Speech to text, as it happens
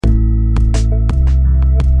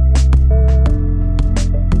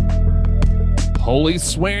Holy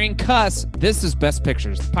swearing cuss. This is Best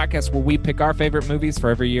Pictures, the podcast where we pick our favorite movies for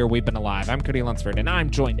every year we've been alive. I'm Cody Lunsford, and I'm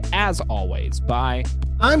joined, as always, by...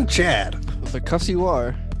 I'm Chad. The cuss you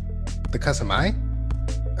are. The cuss am I?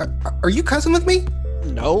 Are you cussing with me?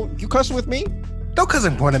 No, you cussing with me? Don't cuss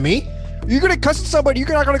in front of me. You're gonna cuss at somebody. You're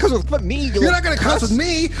not gonna cuss with me. You're not gonna cuss with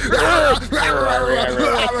me.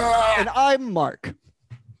 And I'm Mark.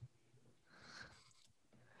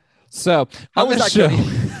 So, How on was this that, show...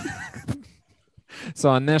 Cody? So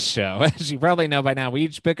on this show, as you probably know by now, we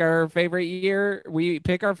each pick our favorite year. We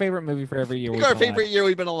pick our favorite movie for every year. Pick our favorite year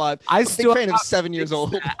we've been alive. I'm still a big fan of 7 years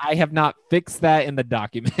old. I have not fixed that in the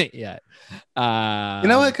document yet. You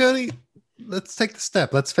know what, Cody? Let's take the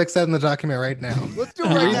step. Let's fix that in the document right now. Let's do it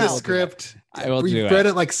right Read now. the script. I will We've do read it.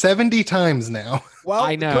 it like 70 times now. Well,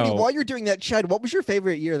 I know. Cody, while you're doing that, Chad, what was your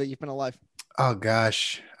favorite year that you've been alive? Oh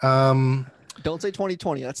gosh. Don't say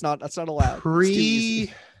 2020. That's not allowed. It's too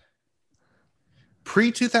easy.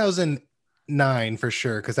 Pre 2009 for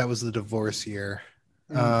sure, because that was the divorce year.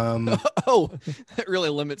 Oh, that really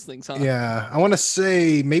limits things, huh? Yeah, I want to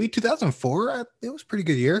say maybe 2004. It was a pretty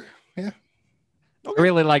good year. Yeah. I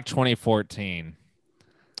really like 2014.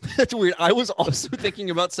 That's weird. I was also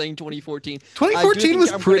thinking about saying 2014. 2014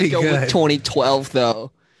 was pretty go good. with 2012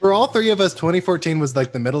 though. For all three of us, 2014 was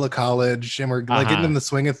like the middle of college, and we're like getting Uh-huh. in the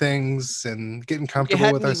swing of things and getting We comfortable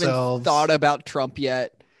hadn't with even ourselves. thought about Trump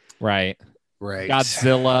yet. Right. Right.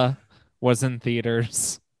 Godzilla was in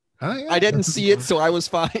theaters. Oh, yeah. I didn't see it, so I was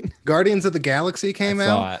fine. Guardians of the Galaxy came I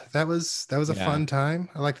saw out. it. That was a Yeah. fun time.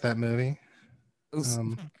 I liked that movie.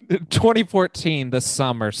 2014, the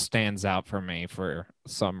summer stands out for me for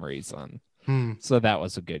some reason. Hmm. So that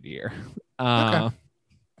was a good year. Okay.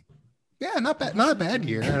 Yeah, not bad. Not a bad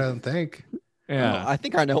year, I don't think. Yeah. Oh, I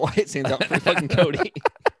think I know why it stands out for fucking Cody.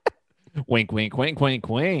 Wink, wink, wink, wink,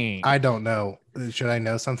 wink. I don't know. Should I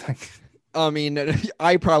know something? I mean,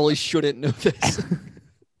 I probably shouldn't know this.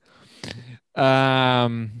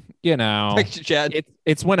 You know, Thanks, Chad.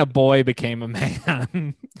 it's when a boy became a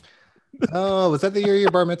man. Oh, was that the year of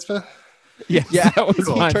your bar mitzvah? Yes, Yeah, that was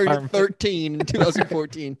he my turned bar- 13 in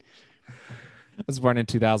 2014. I was born in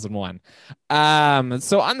 2001.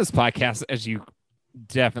 So on this podcast, as you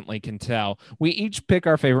definitely can tell, we each pick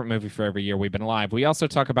our favorite movie for every year we've been alive. We also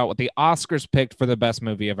talk about what the Oscars picked for the best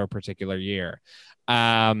movie of a particular year.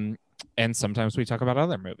 And sometimes we talk about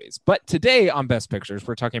other movies. But today on Best Pictures,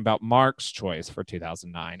 we're talking about Mark's choice for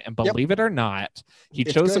 2009. And believe it or not, he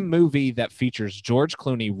It's chose a good. movie that features George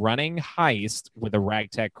Clooney running heist with a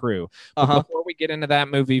ragtag crew. But before we get into that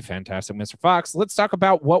movie, Fantastic Mr. Fox, let's talk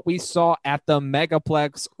about what we saw at the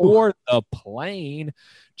Megaplex or the plane.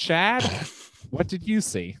 Chad, what did you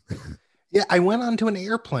see? Yeah, I went onto an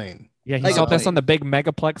airplane. Yeah, he Like saw a this plane. on the big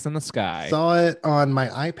Megaplex in the sky. Saw it on my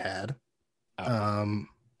iPad. Oh.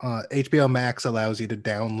 HBO Max allows you to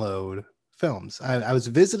download films. I was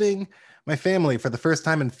visiting my family for the first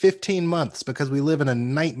time in 15 months because we live in a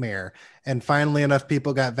nightmare. And finally, enough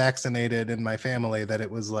people got vaccinated in my family that it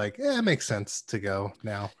was like, yeah, it makes sense to go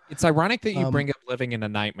now. It's ironic that you Um, bring up living in a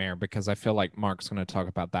nightmare because I feel like Mark's going to talk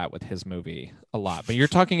about that with his movie a lot. But you're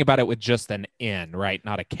talking about it with just an N, right?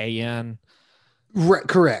 Not a KN.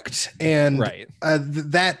 Correct. And Right.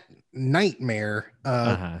 that nightmare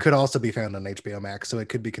Uh-huh. could also be found on HBO Max, so it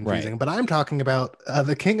could be confusing. Right. But I'm talking about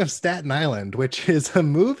The King of Staten Island, which is a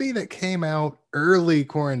movie that came out early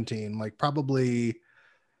quarantine, like probably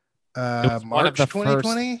was one of March the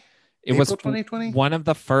 2020. It was April 2020? one of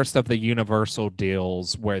the first of the Universal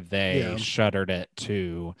deals where they Yeah. shuttered it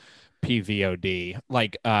to PVOD.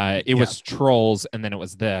 Like it was Trolls and then it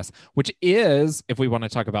was this, which is, if we want to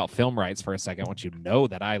talk about film rights for a second, which you know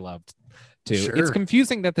that I loved too. It's Sure.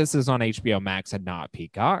 confusing that this is on HBO Max and not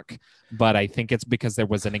Peacock, but I think it's because there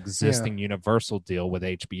was an existing Universal deal with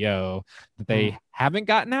HBO that they haven't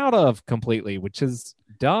gotten out of completely, which is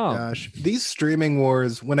dumb. Gosh, these streaming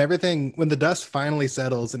wars, when the dust finally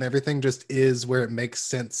settles and everything just is where it makes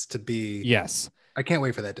sense to be. Yes. I can't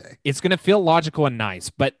wait for that day. It's going to feel logical and nice,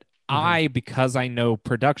 but Mm-hmm. because I know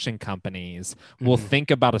production companies will Mhm. think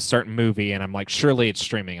about a certain movie and I'm like, surely it's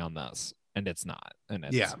streaming on this. And it's not. And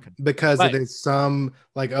it's Yeah, because But- it is some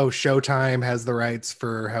like, oh, Showtime has the rights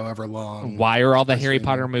for however long. why are all the Especially Harry in-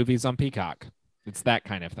 Potter movies on Peacock? It's that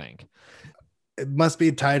kind of thing. It must be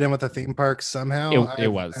tied in with the theme park somehow. It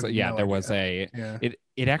was. Yeah, there was a Yeah.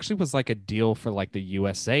 it actually was like a deal for like the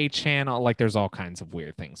USA channel. Like there's all kinds of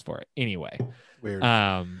weird things for it. Anyway, Weird.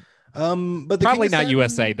 But the probably King of not Staten-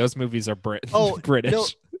 USA. Those movies are Oh, British. no.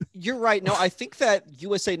 You're right. No, I think that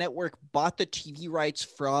USA Network bought the TV rights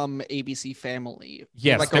from ABC Family.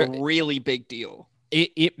 Yes, Like they're- a really big deal.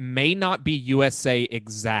 It may not be USA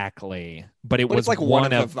exactly, but it But was it's like one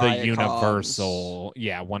one of of the the Viacoms. Universal,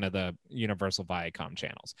 one of the Universal Viacom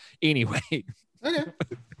channels. Anyway, Okay.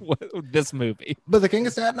 this movie. But The King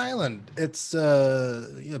of Staten Island. It's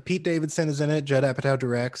Pete Davidson is in it. Judd Apatow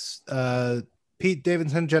directs. Pete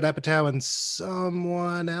Davidson, Judd Apatow, and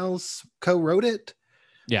someone else co-wrote it.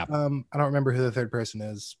 Yeah. I don't remember who the third person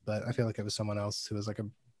is, but I feel like it was someone else who was like a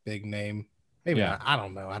big name. Maybe Yeah. not. I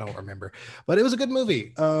don't know. I don't remember. But it was a good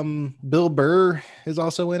movie. Bill Burr is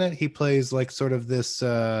also in it. He plays like sort of this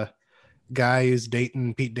guy who's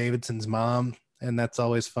dating Pete Davidson's mom, and that's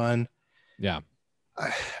always fun. Yeah. I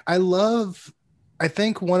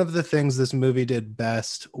think one of the things this movie did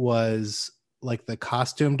best was like the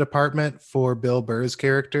costume department for Bill Burr's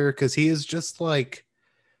character, because he is just like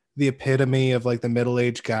the epitome of like the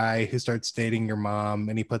middle-aged guy who starts dating your mom,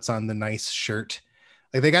 and he puts on the nice shirt.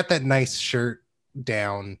 Like they got that nice shirt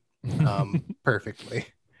down perfectly.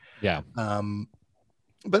 Yeah.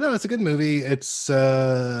 But no, it's a good movie. It's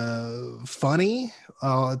funny.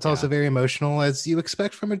 It's also very emotional, as you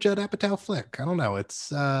expect from a Judd Apatow flick. I don't know.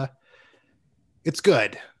 It's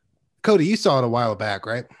good. Cody, you saw it a while back,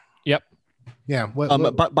 right? Yep. Yeah.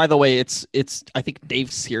 But by the way, it's I think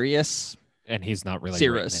Dave Sirius. And he's not really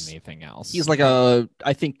Sirius. written anything else. He's like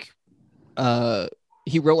I think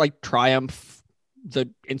he wrote like Triumph, the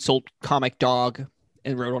insult comic dog,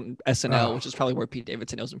 and wrote on SNL, which is probably where Pete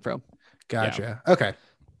Davidson knows him from. Gotcha. Yeah. Okay.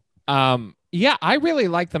 Yeah, I really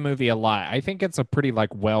like the movie a lot. I think it's a pretty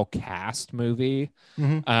like well cast movie.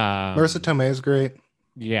 Mm-hmm. Marissa Tomei is great.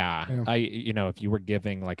 Yeah. If you were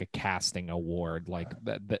giving like a casting award, like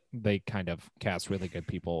that they kind of cast really good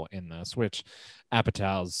people in this, which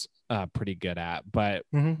Apatow's pretty good at. But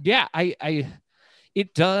yeah,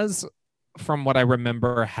 it does, from what I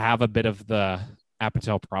remember, have a bit of the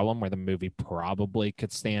Apatow problem where the movie probably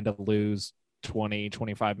could stand to lose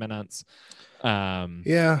 20-25 minutes.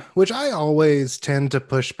 Which I always tend to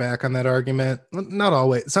push back on that argument. Not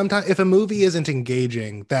always. Sometimes if a movie isn't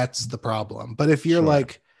engaging, that's the problem. But if you're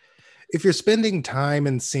if you're spending time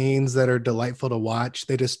in scenes that are delightful to watch,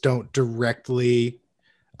 they just don't directly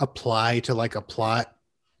apply to like a plot.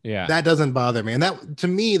 Yeah, that doesn't bother me. And that, to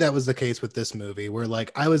me, that was the case with this movie, where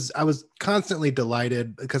like I was constantly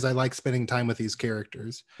delighted because I like spending time with these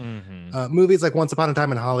characters. Movies like Once Upon a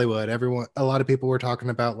Time in Hollywood, a lot of people were talking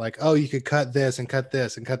about like, oh, you could cut this and cut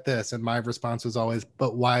this and cut this, and my response was always,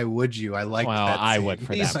 but why would you? I like that. I would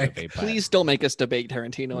for that movie. Please don't make us debate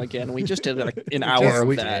Tarantino again. We just did like an hour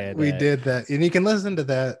of that. We did that, and you can listen to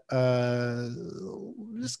that.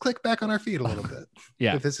 Just click back on our feed a little bit.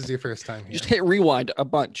 Yeah, if this is your first time here, just hit rewind a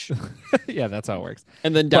bunch. Yeah, that's how it works.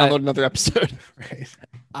 And then download another episode. Right.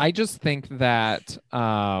 I just think that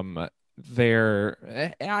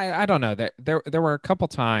there, I don't know, there were a couple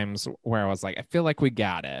times where I was like, I feel like we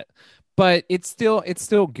got it, but it's still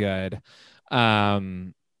good. Yeah,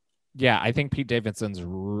 I think Pete Davidson's,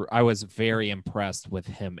 I was very impressed with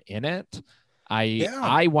him in it.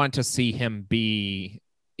 I want to see him be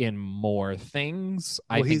in more things.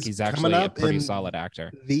 I think he's actually a pretty solid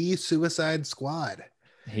actor. The Suicide Squad.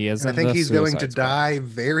 He is. I think he's going to die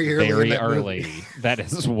very early. Very early. That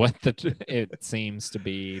is what it seems to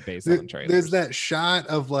be based on trailers. There's that shot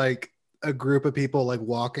of like a group of people like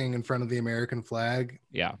walking in front of the American flag.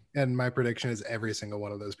 Yeah. And my prediction is every single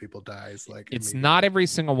one of those people dies. Like it's not every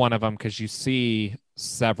single one of them, because you see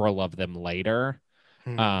several of them later.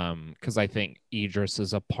 Because I think Idris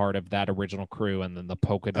is a part of that original crew, and then the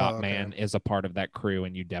Polka Dot Man is a part of that crew,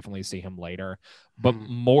 and you definitely see him later. But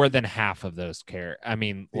more than half of those Pete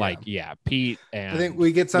and I think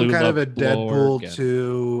we get some Lula kind of a Blorg Deadpool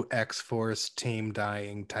 2 X-Force team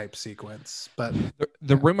dying type sequence. But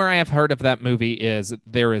the rumor I have heard of that movie is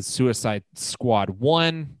there is Suicide Squad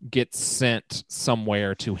 1 gets sent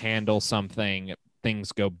somewhere to handle something.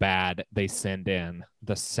 Things go bad, they send in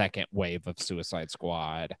the second wave of Suicide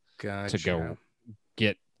Squad to go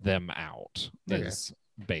get them out. Is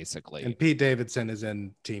basically. And Pete Davidson is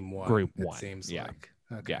in Team 1. Group 1. It seems like.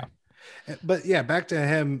 Okay. Yeah. But yeah, back to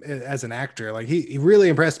him as an actor. Like he really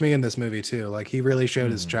impressed me in this movie too. Like he really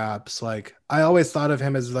showed his chops. Like I always thought of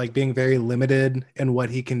him as like being very limited in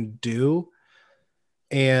what he can do.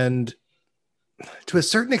 And to a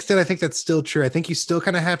certain extent, I think that's still true. I think you still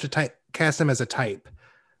kind of have to cast him as a type,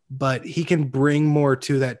 but he can bring more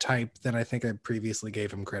to that type than I think I previously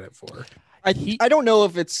gave him credit for. I don't know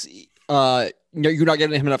if it's you're not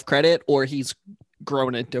giving him enough credit, or he's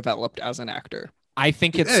grown and developed as an actor. I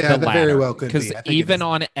think it's the latter. Very well could because even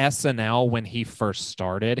on SNL when he first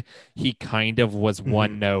started, he kind of was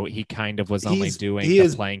one note. He kind of was only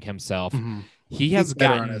playing himself. he has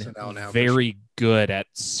better on gotten SNL now, for very good at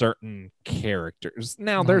certain characters.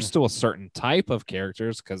 Now, there's still a certain type of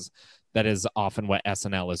characters because that is often what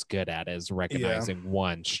SNL is good at, is recognizing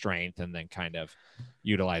one strength and then kind of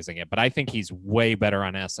utilizing it. But I think he's way better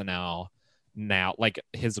on SNL now. Like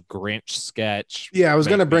his Grinch sketch. Yeah, I was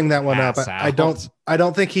going to made bring me that one up. pass I out.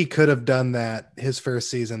 don't think he could have done that his first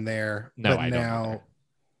season there. No, but I don't now, either.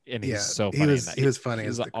 And he's yeah, so he funny. was- in that. he was funny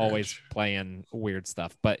He's as the always Grinch. playing weird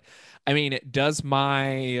stuff. But I mean, does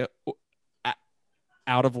my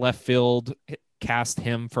out of left field cast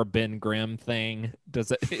him for Ben Grimm thing?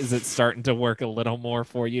 Is it starting to work a little more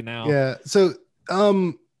for you now? Yeah. So,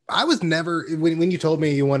 I was never when you told me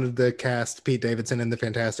you wanted to cast Pete Davidson in the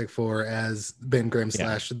Fantastic Four as Ben Grimm /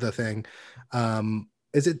 the Thing.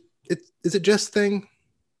 Is it just Thing?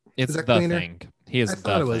 It's Is that the cleaner? thing. He is I the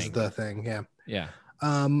thought it was thing. the Thing. Yeah. Yeah.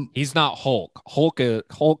 Um, He's not Hulk.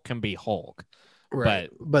 Hulk can be Hulk. right.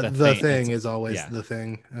 But But the the Thing Thing is- is always yeah. the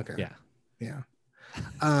Thing. Okay. Yeah. Yeah.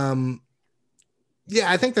 Yeah,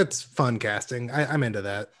 I think that's fun casting. I'm into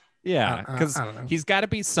that. Yeah, because I don't know. he's got to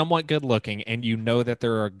be somewhat good looking, and you know that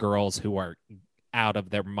there are girls who are out of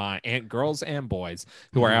their mind, and girls and boys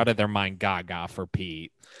who are Mhm. out of their mind gaga for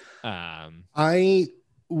Pete. I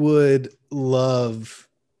would love,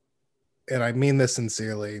 and I mean this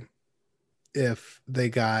sincerely, if they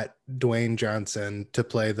got Dwayne Johnson to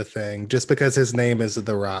play the Thing, just because his name is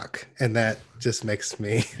The Rock, and that just makes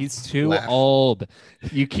me. He's too Laugh. old.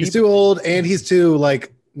 You keep. He's too old, and he's too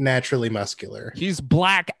like naturally muscular. He's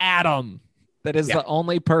Black Adam. That is Yeah. the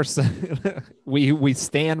only person we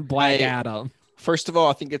stand Black Adam. First of all,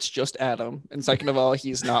 I think it's just Adam, and second of all,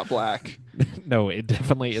 he's not black. No, it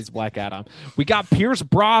definitely is Black Adam. We got Pierce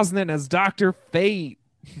Brosnan as Dr. Fate.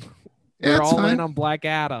 Yeah, We're it's all fine. in on Black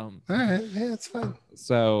Adam. All right, yeah, it's fine.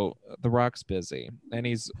 So The Rock's busy, and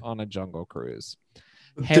he's on a jungle cruise.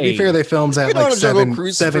 To Hey. be fair, they filmed that Been on like a Jungle seven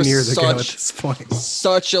Cruise seven for years ago at such- this point.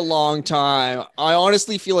 Such a long time. I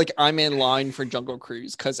honestly feel like I'm in line for Jungle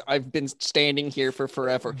Cruise because I've been standing here for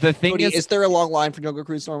forever. The thing Cody, is, is there a long line for Jungle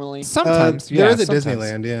Cruise normally? sometimes there yeah, is at sometimes.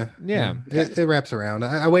 Disneyland, yeah. Yeah. It wraps around.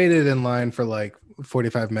 I waited in line for like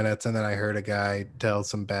 45 minutes, and then I heard a guy tell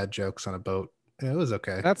some bad jokes on a boat. It was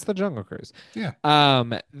okay. That's the Jungle Cruise. Yeah.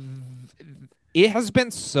 It has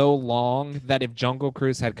been so long that if Jungle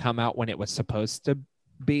Cruise had come out when it was supposed to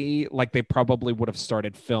be, like they probably would have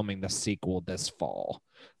started filming the sequel this fall.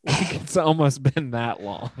 Like it's almost been that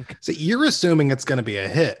long. So you're assuming it's going to be a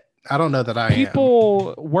hit. I don't know that I am.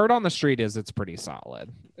 People, word on the street is it's pretty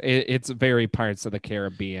solid. It's very Pirates of the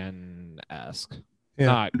Caribbean esque. Yeah.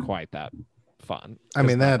 Not quite that fun. I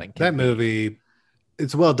mean, 'cause nothing can that be. movie,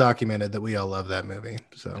 it's well documented that we all love that movie.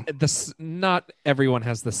 So Not everyone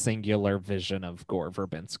has the singular vision of Gore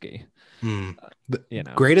Verbinski. You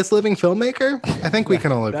know, greatest living filmmaker? I think we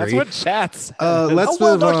can all that's agree. what chat says. Let's How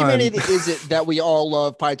well move on. documented is it that we all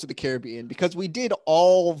love Pirates of the Caribbean? Because we did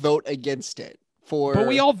all vote against it for. But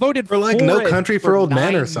we all voted For, like, No it Country for Old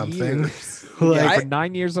Men or 9 something. years. Like- Yeah, for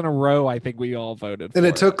 9 years in a row, I think we all voted. And for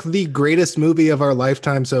it took the greatest movie of our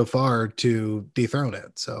lifetime so far to dethrone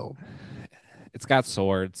it. So It's got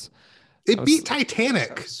swords. it was- beat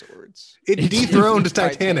Titanic. Swords. It It dethroned beat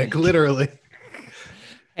Titanic, Titanic. literally.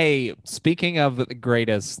 Hey, speaking of the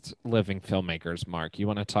greatest living filmmakers, Mark, you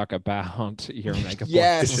want to talk about your mega?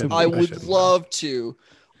 Yes, shouldn't- I I would shouldn't. love to.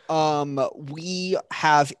 We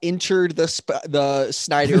have entered the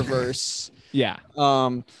Snyderverse. Yeah,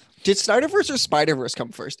 Did Snyderverse or Spider-Verse come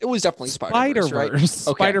first? It was definitely Spider Spider-Verse, right? Verse.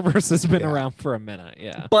 Okay. Spider Verse has been Yeah. around for a minute.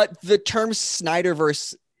 Yeah, But the term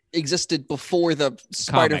Snyderverse existed before the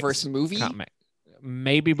Spider-Verse movie.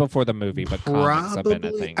 Maybe before the movie, but comics have been a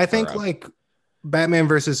Probably. thing. I think forever. like Batman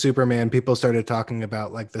versus Superman, people started talking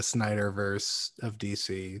about like the Snyderverse of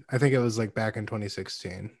DC. I think it was like back in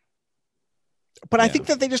 2016. But I Yeah. think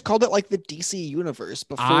that they just called it like the DC universe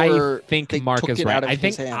before. I think they Mark took is it right. out of I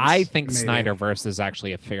his think hands. Maybe. Snyderverse is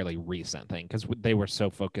actually a fairly recent thing because they were so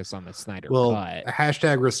focused on the Snyder Well, cut.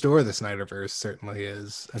 hashtag restore the Snyderverse certainly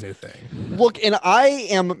is a new thing. Look, and I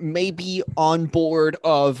am maybe on board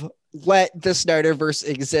of let the Snyderverse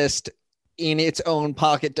exist in its own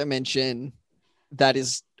pocket dimension that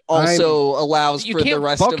is also allows You for the can't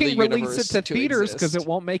rest of the fucking universe release it to theaters because exist. it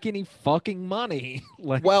won't make any fucking money.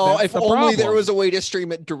 Like, Well, that's if the only there problem. was a way to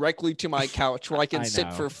stream it directly to my couch where I can I sit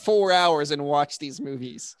know. for 4 hours and watch these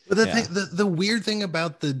movies. But the Yeah. thing, the weird thing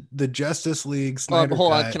about the Justice League Snyder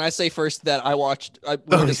Hold on, cut, can I say first that I watched? We're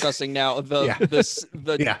Oh, discussing now the yeah.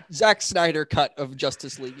 the Yeah. Zack Snyder cut of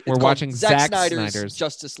Justice League. It's We're called watching Zack Snyder's Snyder's-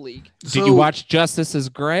 Justice League. Did So- you watch Justice is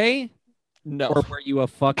Gray, No, or were you a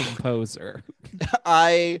fucking poser?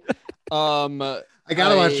 I I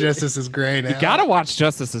gotta watch Justice is Gray now. You gotta watch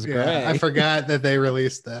Justice is Gray. Yeah, I forgot that they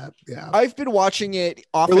released that. Yeah. I've been watching it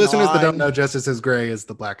off For and listeners that don't on, know, Justice is Gray is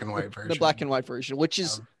the black and white version. the black and white version, which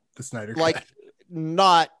is the Snyder like cut.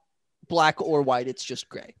 not black or white, it's just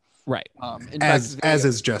gray. Right. In as fact, it's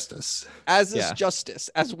is Justice. as is Yeah. justice,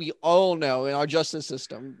 as we all know in our justice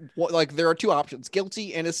system. Like there are two options: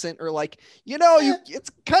 guilty, innocent, or like it's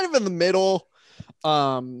kind of in the middle.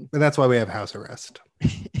 And that's why we have house arrest.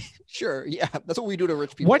 Sure, yeah, that's what we do to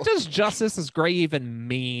rich people. What does Justice is Gray even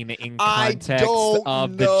mean in I context don't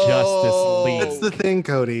of the know. Justice League? That's the thing,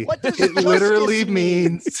 Cody. What does It literally justice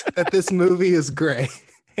mean? means that this movie is gray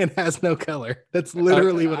and has no color. That's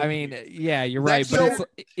literally what I it mean, means. yeah, you're right, That's but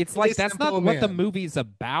it's like that's not simple, what the man. movie's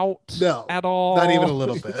about No, at all. not even a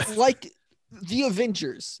little bit. Like the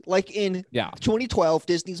Avengers, like in Yeah. 2012,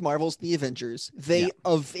 Disney's Marvel's The Avengers, they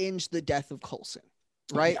avenged the death of Coulson,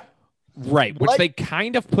 right? Right, which What- they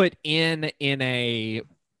kind of put in a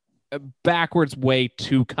backwards way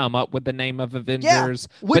to come up with the name of Avengers,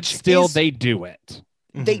 but which still is- they do it.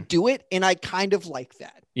 They do it, and I kind of like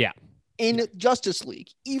that. Yeah. In Justice League,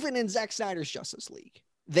 even in Zack Snyder's Justice League,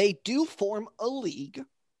 they do form a league.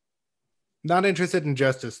 Not interested in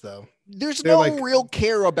justice, though. There's They're no like- real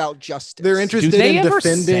care about justice. They're Do interested they in ever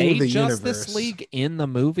say defending the Justice universe. League in the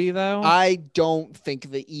movie though? I don't think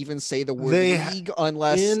they even say the word They- league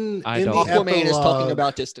unless I in don't. the Aquaman is talking epilogue-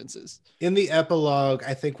 about distances. In the epilogue,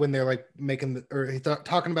 I think when they're like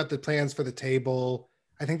talking about the plans for the table,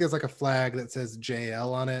 I think there's like a flag that says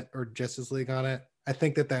JL on it or Justice League on it. I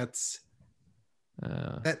think that's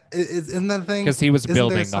isn't that a thing? Because he was Isn't there a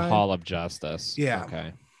building the sign? Hall of Justice. Yeah.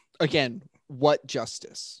 Okay. Again, what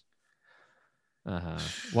justice? Uh-huh.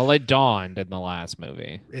 Well, it dawned in the last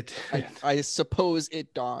movie. I suppose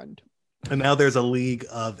it dawned. And now there's a league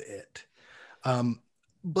of it.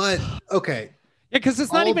 But okay, Yeah, because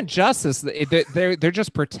it's not All- even justice. They're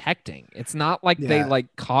just protecting. It's not like they Yeah.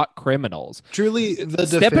 like caught criminals. truly, the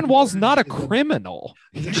Steppenwolf's not a Defenders is criminal.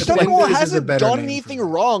 The Steppenwolf Defenders is a hasn't better done name for anything them.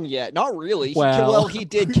 wrong yet. Not really. Well, He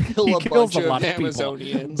did kill he a kills bunch a lot of of people.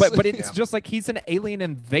 Amazonians. But it's Yeah. just like he's an alien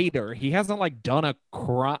invader. He hasn't like done a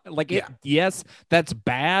crime. Like Yeah. yes, that's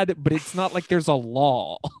bad, but it's not like there's a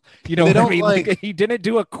law. You know They what I don't, mean? like- He didn't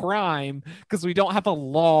do a crime because we don't have a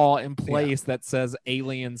law in place that says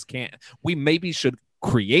aliens can't. We maybe should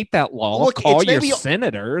create that law. Look, Call it's your maybe-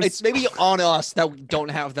 senators. it's maybe on us that we don't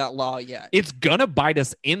have that law yet. It's gonna bite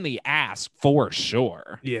us in the ass for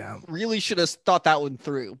sure. Yeah. Really should have thought that one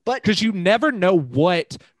through. But Because you never know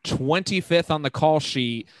what 25th on the call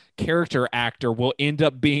sheet character actor will end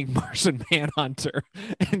up being Martian Manhunter.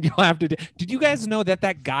 And you'll have to. Did you guys know that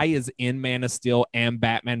that guy is in Man of Steel and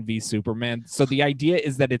Batman v Superman? So the idea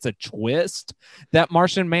is that it's a twist that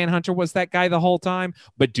Martian Manhunter was that guy the whole time.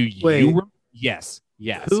 But do you? Wait. Yes.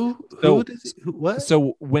 Yes. Who So- does he, who, what?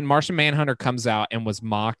 So when Martian Manhunter comes out and was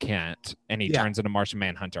Ma Kent and he Yeah. turns into Martian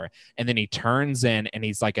Manhunter and then he turns in and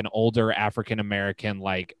he's like an older African American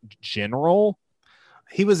like general.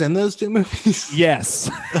 He was in those two movies? Yes.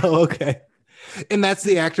 Oh, okay. And that's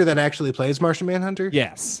the actor that actually plays Martian Manhunter?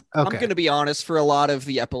 Yes. Okay. I'm going to be honest, for a lot of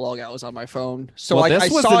the epilogue, I was on my phone. So well, I this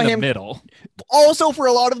was saw in the him. middle. Also, for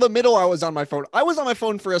a lot of the middle, I was on my phone. I was on my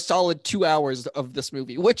phone for a solid 2 hours of this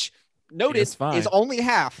movie, which noted It's fine. is only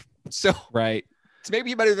half. So Right. it's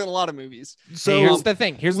maybe better than a lot of movies. So Hey, here's the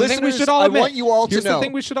thing. Here's the thing we Listeners, should all I admit. want you all to Here's the know.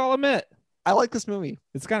 thing we should all admit. I like this movie.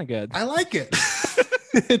 It's kind of good. I like it.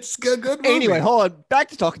 It's a good movie. Anyway, hold on. Back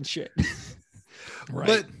to talking shit.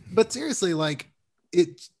 But seriously, like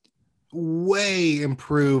it's way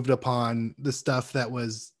improved upon the stuff that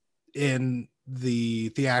was in the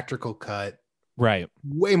theatrical cut. Right.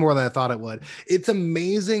 Way more than I thought it would. It's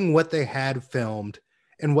amazing what they had filmed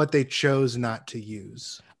and what they chose not to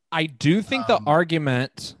use. I do think the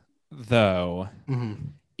argument, though, Mhm.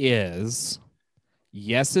 is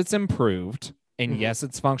yes, it's improved. And Mhm. yes,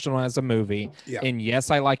 it's functional as a movie. Yeah. And yes,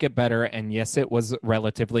 I like it better. And yes, it was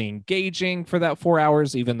relatively engaging for that 4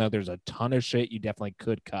 hours, even though there's a ton of shit you definitely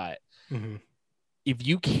could cut. Mhm. If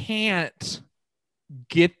you can't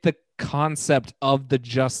get the concept of the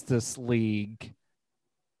Justice League,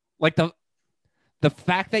 like the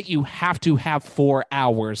fact that you have to have 4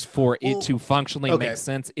 hours for Well, it to functionally okay. make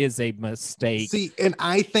sense is a mistake See, and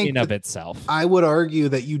I think in of that- itself. I would argue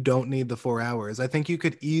that you don't need the 4 hours. I think you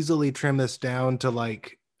could easily trim this down to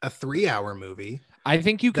like a 3-hour movie. I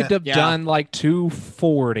think you could that- have Yeah. done like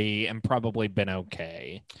 240 and probably been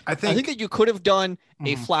okay. I I think, think that you could have done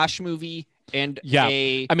a Mhm. Flash movie and Yeah.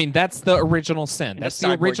 a I mean, that's the original sin. And a That's the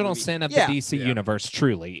Cyborg original movie. sin of Yeah. the DC Yeah. universe,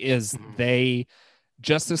 truly, is Mhm. they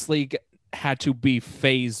Justice League had to be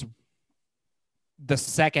phase the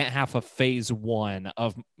second half of phase 1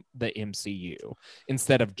 of the MCU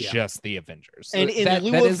instead of just the Avengers. And in that,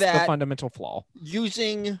 lieu that of is that, the fundamental flaw.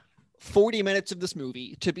 Using 40 minutes of this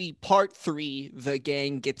movie to be part 3, the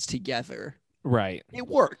gang gets together. Right. It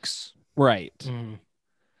works. Right.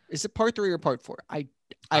 Is it part 3 or part 4? I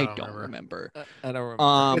don't remember. I don't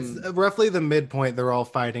remember. It's roughly the midpoint. They're all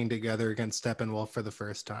fighting together against Steppenwolf for the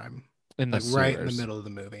first time. In the right in the sewers. middle of the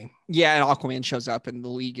movie. Yeah, and Aquaman shows up and the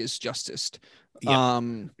League is justiced. Yeah.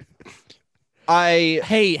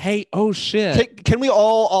 Hey, oh shit. Can we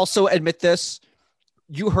all also admit this?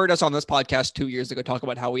 You heard us on this podcast 2 years ago talk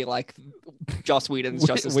about how we like Joss Whedon's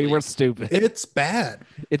Justice we League. were stupid. It's bad.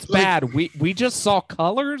 It's like- bad. We just saw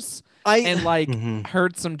colors and like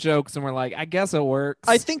heard some jokes and we're like, I guess it works.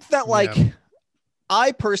 I think that like Yeah.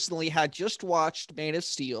 I personally had just watched Man of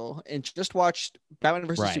Steel and just watched Batman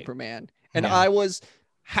versus Right. Superman, and Yeah. I was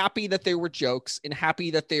happy that there were jokes and happy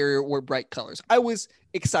that there were bright colors. I was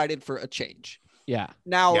excited for a change. Yeah.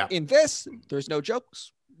 Now Yeah. in this, there's no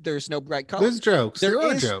jokes. There's no bright colors. There's jokes. There There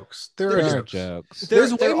are is- jokes. There there are is- jokes. Jokes.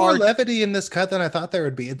 There's way there more are- levity in this cut than I thought there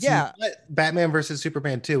would be. It's Yeah. not Batman versus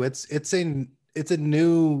Superman 2. It's a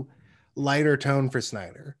new lighter tone for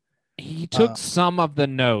Snyder. He took some of the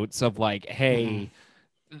notes of like, hey,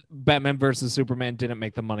 Batman versus Superman didn't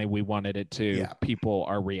make the money we wanted it to. Yeah. People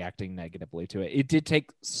are reacting negatively to it. It did take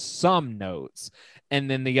some notes. And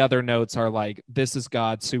then the other notes are like, this is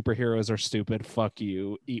God, superheroes are stupid. Fuck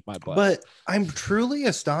you. Eat my butt. But I'm truly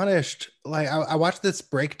astonished. Like I watched this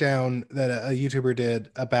breakdown that a YouTuber did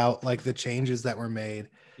about like the changes that were made,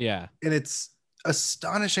 yeah. and it's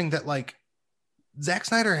astonishing that like Zack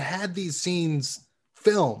Snyder had these scenes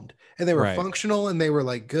filmed and they were Right. functional and they were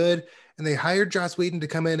like good. And they hired Joss Whedon to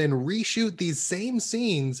come in and reshoot these same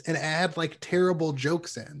scenes and add like terrible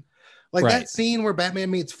jokes in. Like Right. that scene where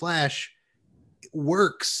Batman meets Flash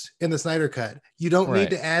works in the Snyder cut. You don't Right. need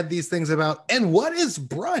to add these things about, and what is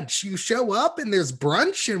brunch? You show up and there's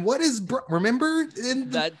brunch, and what is remember in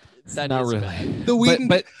that Not is really. bad. the Whedon,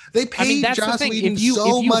 But they paid that's the Joss thing. Whedon If you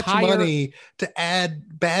so much hire- money to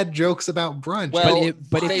add bad jokes about brunch. Well,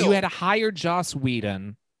 but if you Kyle- had hired Joss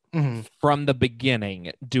Whedon Mhm. from the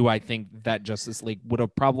beginning, do I think that Justice League would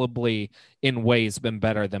have probably in ways been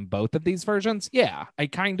better than both of these versions? Yeah, I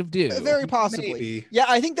kind of do. Very possibly. Maybe. Yeah,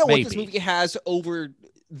 I think that what this Maybe. movie has over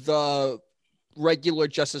the regular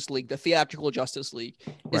Justice League, the theatrical Justice League,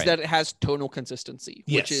 is Right. that it has tonal consistency,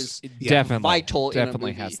 which Yes. is It Yeah. definitely vital in a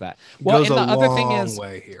definitely movie. has that. Well, Goes and the a other thing long is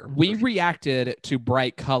way here. we reacted to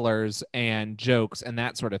bright colors and jokes and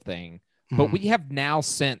that sort of thing. But Mhm. we have now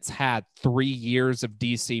since had 3 years of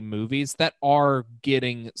DC movies that are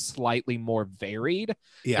getting slightly more varied.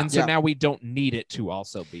 yeah. And so Yeah. now we don't need it to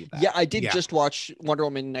also be that. Yeah, I did Yeah. just watch Wonder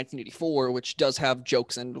Woman 1984, which does have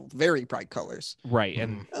jokes and very bright colors. Right.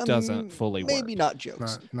 And doesn't fully Maybe work. not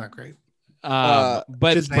jokes. Not great. But Shazam-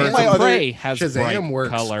 Birds My of other- Prey has Shazam bright works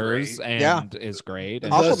colors great. and is great.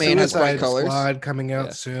 And, Aquaman The has bright Suicide colors. Squad coming out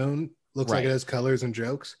Yeah. soon. Looks Right. like it has colors and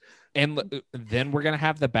jokes. then we're gonna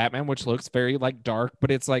have the Batman, which looks very like dark, but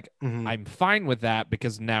it's like Mhm. I'm fine with that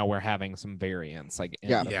because now we're having some variance, like in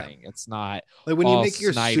Yeah. the Yeah. thing. It's not Like when you all make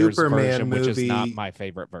your Snyder's Superman version, movie, which is not my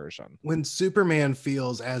favorite version. when Superman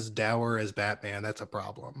feels as dour as Batman, that's a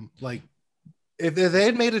problem. Like if they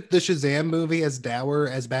had made the Shazam movie as dour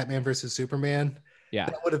as Batman versus Superman, Yeah.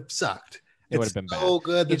 that would have sucked. It would It's have been so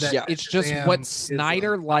good that It's, that it's just Shazam what is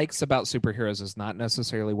Snyder like- likes about superheroes is not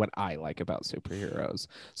necessarily what I like about superheroes.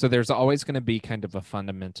 So there's always going to be kind of a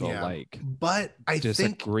fundamental Yeah. like But I think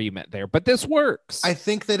disagreement there. But this works. I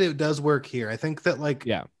think that it does work here. I think that like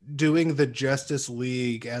Yeah. doing the Justice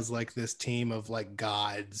League as like this team of like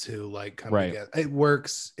gods who like come Right. together. It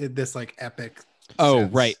works in this like epic. Oh,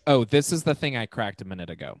 sense. right. Oh, this is the thing I cracked a minute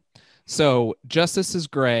ago. So Justice is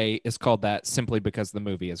Gray is called that simply because the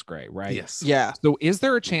movie is gray, right? Yes. Yeah. So is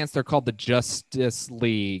there a chance they're called the Justice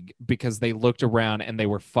League because they looked around and they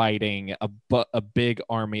were fighting a big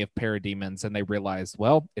army of parademons and they realized,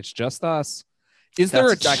 well, it's just us. Is there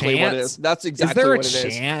a exactly what it is. chance? That's Is exactly there a what it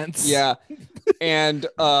is. chance? Yeah. And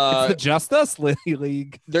It's the Justice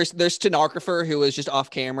League. there's stenographer who was just off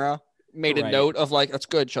camera, made a Right. note of like, that's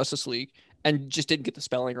good, Justice League, and just didn't get the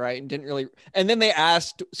spelling right and didn't really. And then they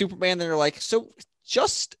asked Superman, and they're like, so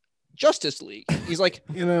just Justice League. He's like,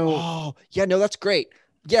 You know, oh yeah, no, that's great.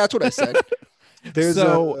 Yeah, that's what I said. there's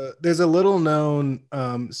a little known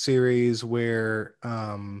series where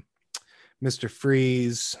Mr.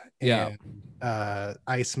 Freeze Yeah. and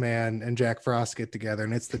Iceman and Jack Frost get together,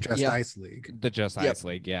 and it's the Just Yeah. Ice League. The Just Yep. Ice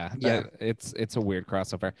League. Yeah. Yeah. It's a weird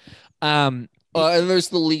crossover. And there's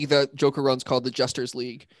the league that Joker runs called the Justers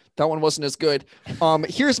League. That one wasn't as good.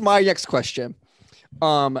 Here's my next question.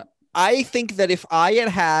 I think that if I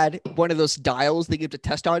had one of those dials they give to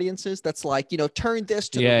test audiences, that's like, turn this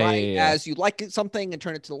to the right as you like something and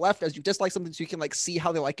turn it to the left as you dislike something, so you can like see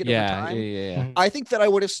how they like it over time. I think that I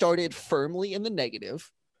would have started firmly in the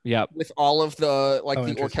negative. Yep. With all of the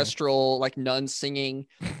the orchestral like nuns singing.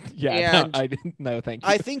 Yeah. No, I didn't know. Thank you.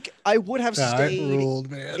 I think I would have stayed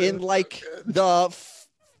in like the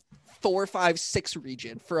 4, 5, 6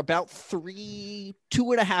 region for about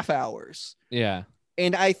 2.5 hours. Yeah.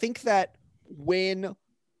 And I think that when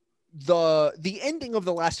the ending of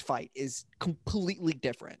the last fight is completely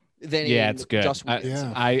different than it's good. Just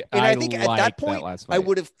I think at that point I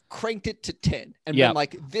would have cranked it to 10 and been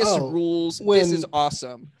like, this rules. This is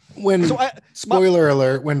awesome. Spoiler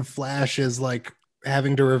alert, when Flash is like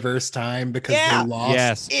having to reverse time because they lost.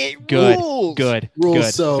 Yes. It good. rules. Good. Rules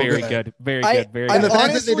good. so very good. Very good. Very and good. the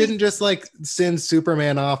fact that they didn't just like send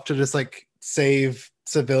Superman off to just like save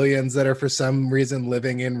civilians that are for some reason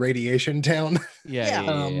living in Radiation Town.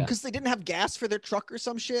 Because they didn't have gas for their truck or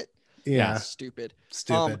some shit. Yeah. Stupid.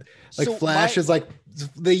 Like Flash is like,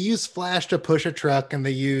 they use Flash to push a truck and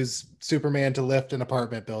they use Superman to lift an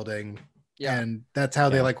apartment building. Yeah. And that's how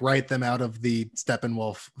they like write them out of the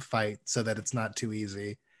Steppenwolf fight so that it's not too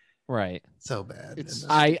easy. Right. So bad.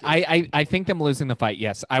 I think them losing the fight,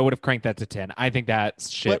 yes, I would have cranked that to 10. I think that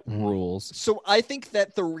shit rules. So I think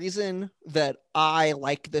that the reason that I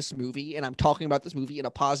like this movie, and I'm talking about this movie in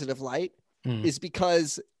a positive light, is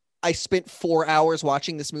because I spent 4 hours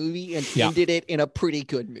watching this movie and ended it in a pretty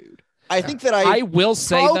good mood. I think that I will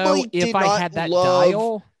say though, if I had that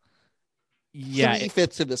dial,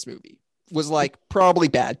 3/5 of this movie was like probably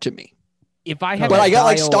bad to me. If I had, but I got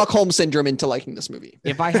like Stockholm syndrome into liking this movie.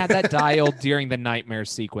 If I had that dial during the nightmare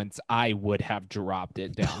sequence, I would have dropped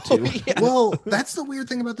it down to. Well, that's the weird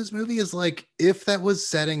thing about this movie is like, if that was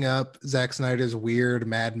setting up Zack Snyder's weird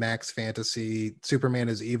Mad Max fantasy Superman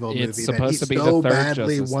is evil movie that he so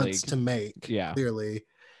badly wants to make, clearly,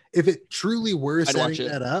 if it truly were setting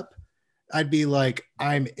that up, I'd be like,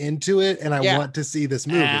 I'm into it and I want to see this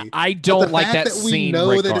movie. I don't like that scene. We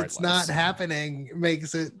know that it's not happening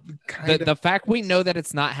makes it the fact we know that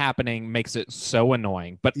it's not happening makes it so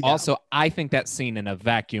annoying. But also, I think that scene in a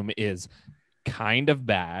vacuum is kind of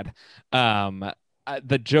bad.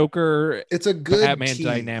 The Joker, it's a good Batman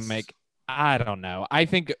dynamic. I don't know. I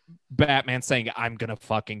think Batman saying, I'm going to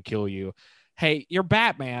fucking kill you. Hey, you're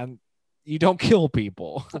Batman. You don't kill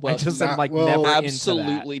people. Well, I just am like never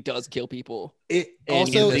absolutely into that. does kill people. It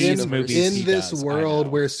also in this world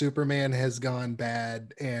where Superman has gone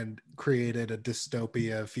bad and created a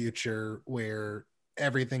dystopia future where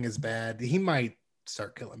everything is bad, he might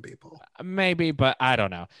start killing people. Maybe, but I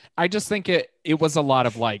don't know. I just think it was a lot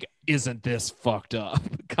of like, isn't this fucked up?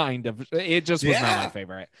 Kind of. It just was not my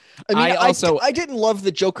favorite. I mean, I didn't love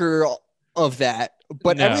the Joker of that,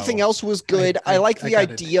 but everything else was good. I like the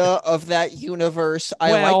idea of that universe.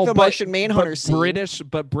 I like the Martian Manhunter scene.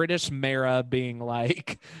 British Mara being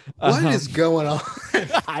like, what is going on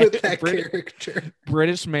with that character?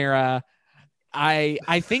 British Mara.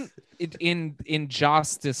 I think in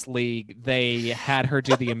Justice League they had her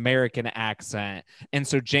do the American accent, and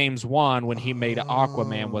so James Wan, when he made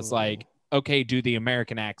Aquaman, was like, okay, do the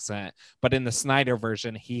American accent, but in the Snyder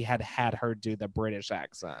version he had her do the British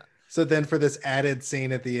accent. So then for this added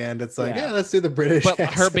scene at the end, it's like, let's do the British But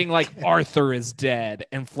accent. her being like, Arthur is dead.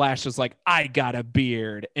 And Flash is like, I got a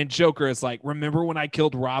beard. And Joker is like, remember when I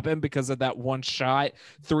killed Robin because of that one shot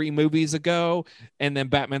 3 movies ago? And then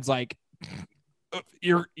Batman's like,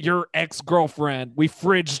 your ex-girlfriend, we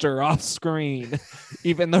fridged her off screen,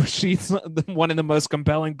 even though she's one of the most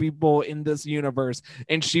compelling people in this universe,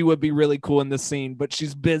 and she would be really cool in this scene, but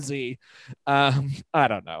she's busy. I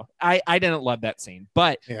don't know. I didn't love that scene,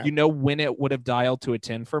 but you know when it would have dialed to a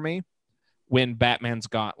 10 for me? When Batman's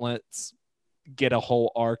gauntlets get a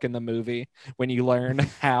whole arc in the movie, when you learn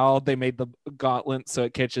how they made the gauntlet so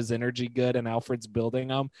it catches energy good and Alfred's building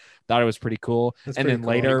them. Thought it was pretty cool.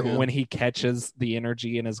 Later when he catches the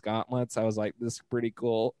energy in his gauntlets, I was like, this is pretty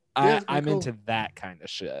cool. I'm into that kind of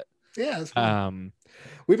shit.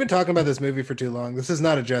 We've been talking about this movie for too long. This is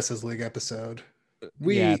not a Justice League episode.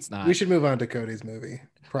 It's not. We should move on to Cody's movie.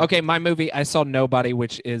 Probably. Okay, my movie, I saw Nobody,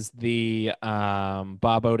 which is the Bob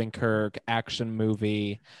Odenkirk action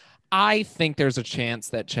movie. I think there's a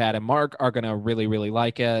chance that Chad and Mark are going to really, really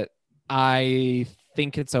like it. I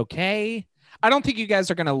think it's okay. I don't think you guys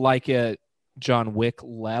are going to like it John Wick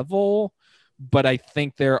level, but I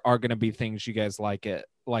think there are going to be things you guys like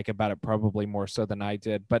about it probably more so than I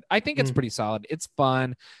did. But I think it's pretty solid. It's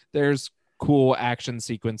fun. There's cool action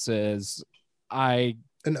sequences. I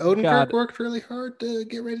And Odenkirk worked really hard to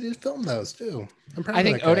get ready to film those too. I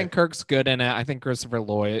think Odenkirk's good in it. I think Christopher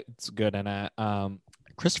Lloyd's good in it.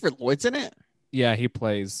 Christopher Lloyd's in it? Yeah, he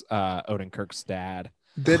plays Odenkirk's dad.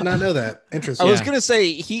 Did not know that. Interesting. I was gonna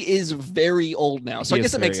say he is very old now, so I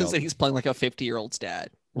guess it makes sense that he's playing like a 50-year-old's dad,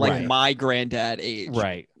 like my granddad age,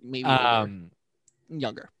 right? Maybe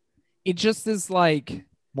younger. It just is like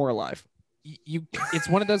more alive. It's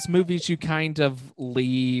one of those movies you kind of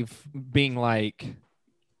leave being like,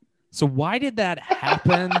 so why did that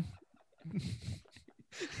happen?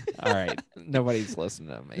 All right, nobody's listening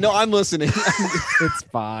to me. No, I'm listening. It's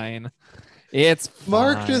fine. It's fine.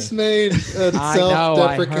 Mark just made a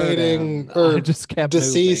self-deprecating or just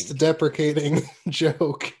deceased deprecating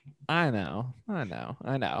joke. I know.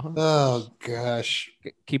 Oh gosh.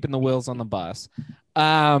 Keeping the wheels on the bus.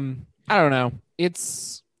 I don't know.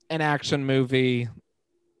 It's an action movie.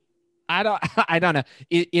 I don't know.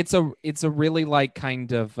 It's a really like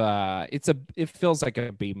kind of it feels like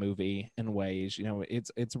a B movie in ways. You know,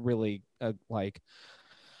 it's really like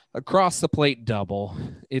across the plate double.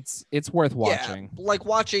 It's worth watching. Yeah, like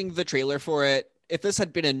watching the trailer for it. If this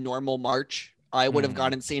had been a normal March, I would have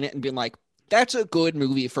gone and seen it and been like, "That's a good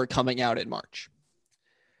movie for coming out in March."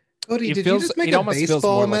 Cody, did you just make a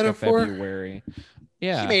baseball metaphor? Like a February.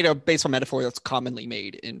 Yeah, he made a baseball metaphor that's commonly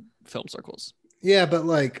made in film circles. Yeah, but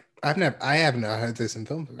like I have not heard this in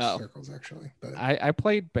film circles actually. But I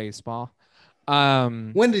played baseball.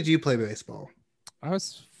 When did you play baseball? I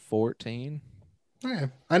was 14. Okay.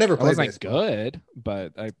 I never played baseball. Wasn't good,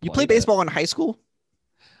 but you played baseball in high school?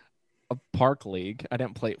 A park league. I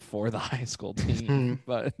didn't play it for the high school team,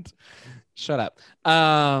 but shut up.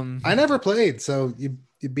 I never played, so you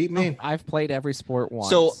beat me. I've played every sport once.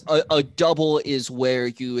 So a double is where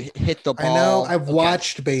you hit the ball. I know. I've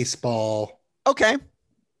watched baseball. Okay.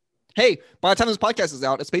 Hey, by the time this podcast is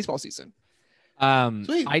out, it's baseball season.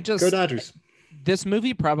 Sweet. Go Dodgers. This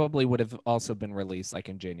movie probably would have also been released like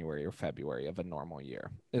in January or February of a normal year,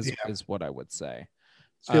 is what I would say.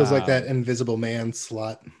 Feels like that Invisible Man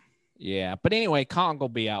slot. Yeah, but anyway, Kong will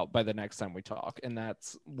be out by the next time we talk, and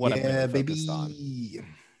that's what I'm really focused on.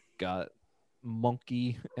 Got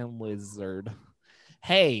monkey and lizard.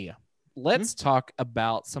 Hey, let's talk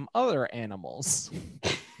about some other animals.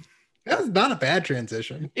 That's not a bad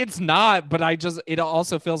transition. It's not, but it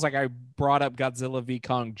also feels like I brought up Godzilla v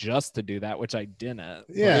Kong just to do that, which I didn't.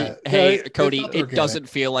 Yeah. Hey, Cody, it doesn't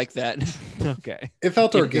feel like that. Okay. It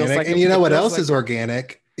felt organic. Like, and you know what else is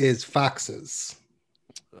organic is foxes.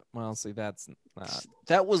 Well, see, that's not.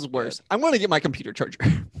 That was worse. Good. I'm going to get my computer charger.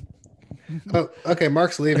 Oh, okay.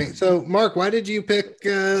 Mark's leaving. So, Mark, why did you pick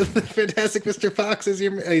the Fantastic Mr. Fox as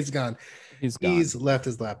your... He's gone. He's gone. He's left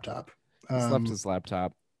his laptop.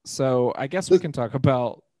 So I guess we can talk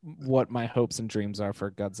about what my hopes and dreams are for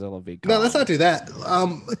Godzilla v Kong. No, let's not do that.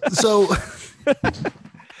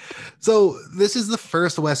 So this is the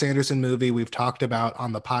first Wes Anderson movie we've talked about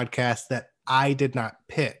on the podcast that I did not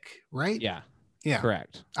pick, right? Yeah,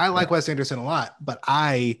 correct. I like Wes Anderson a lot, but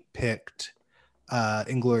I picked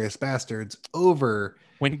Inglourious Bastards over.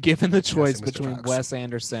 When given the choice between Wes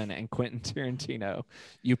Anderson and Quentin Tarantino,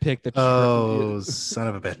 you pick the. Oh, son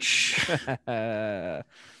of a bitch!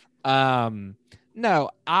 No,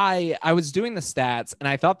 I was doing the stats, and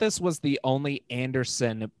I thought this was the only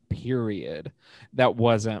Anderson period that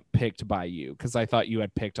wasn't picked by you, because I thought you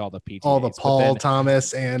had picked all the PTAs. All the Paul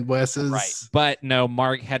Thomas and Wes's. Right, but no,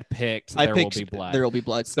 Mark had picked There Will Be Blood. There Will Be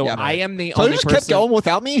Blood. So I am the only person. Kept going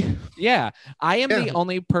without me? Yeah, I am the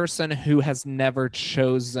only person who has never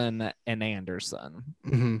chosen an Anderson.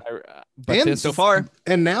 Mm-hmm. But so far.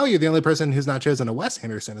 And now you're the only person who's not chosen a Wes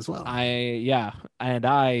Anderson as well. And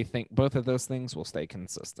I think both of those things will stay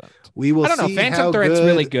consistent. We will. I don't know. Phantom Thread's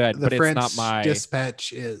really good, but French it's not my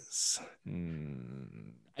Dispatch is.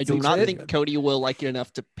 I do not think Cody will like it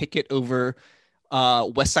enough to pick it over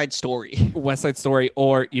West Side Story. West Side Story,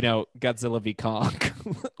 or Godzilla v Kong,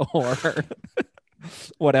 or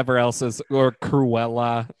whatever else is, or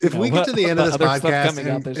Cruella. If we get to the end of this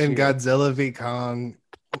podcast and Godzilla v Kong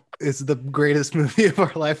is the greatest movie of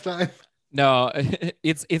our lifetime. No,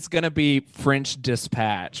 it's gonna be French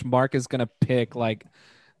Dispatch. Mark is gonna pick like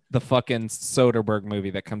the fucking Soderbergh movie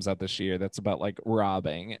that comes out this year that's about like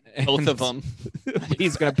robbing. Both of them.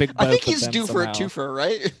 He's gonna pick both. I think he's due for a twofer,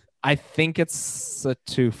 right? I think it's a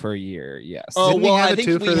twofer year. Yes. Oh, well, I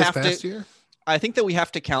think we have to. Year? I think that we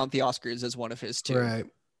have to count the Oscars as one of his two. Right.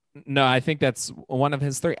 No, I think that's one of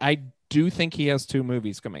his three. I do think he has two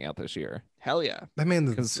movies coming out this year. Hell yeah. That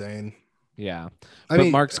man's insane. Yeah. I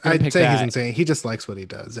mean, Mark's I'd say he's insane. He just likes what he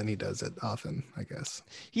does, and he does it often, I guess.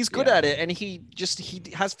 He's good at it, and he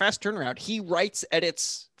has fast turnaround. He writes,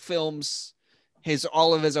 edits films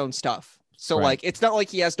all of his own stuff. So Right. like, it's not like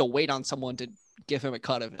he has to wait on someone to give him a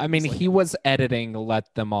cut of it. I mean, It's like, he was editing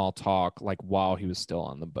Let Them All Talk like while he was still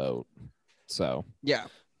on the boat. So, yeah.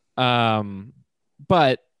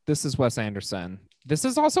 But this is Wes Anderson. This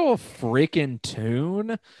is also a freaking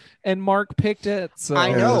tune, and Mark picked it. So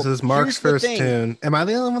I know. This is Mark's Here's the first thing. tune. Am I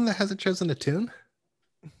the only one that hasn't chosen a tune?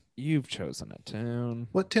 You've chosen a tune.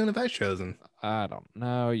 What tune have I chosen? I don't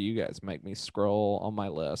know. You guys make me scroll on my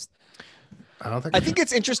list. I think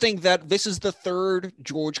it's interesting that this is the third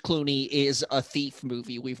George Clooney is a thief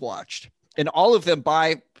movie we've watched, and all of them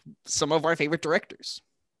by some of our favorite directors.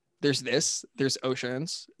 There's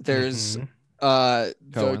Oceans. There's the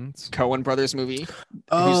Coen Brothers movie,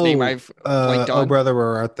 whose name I've blanked on. Oh Brother,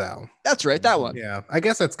 Where Art Thou? That's right, that one. Yeah, I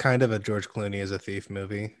guess that's kind of a George Clooney as a thief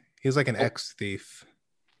movie. He's like an ex-thief.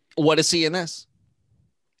 What is he in this?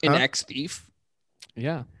 An ex-thief?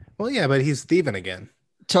 Yeah. Well, yeah, but he's thieving again.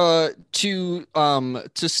 To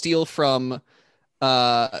steal from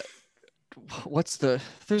there's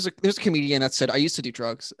a comedian that said, I used to do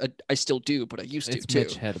drugs. I still do, but I used to too.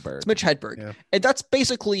 Mitch Hedberg. It's Mitch Hedberg. Yeah. And that's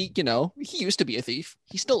basically, he used to be a thief.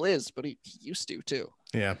 He still is, but he used to too.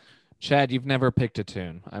 Yeah. Chad, you've never picked a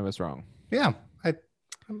tune. I was wrong. Yeah.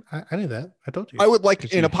 I knew that. I told you. I would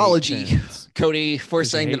like an apology, Cody, for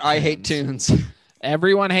saying that I hate tunes.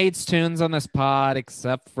 Everyone hates tunes on this pod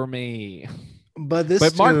except for me. But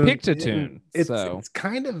Mark picked a tune. It's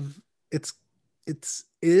kind of it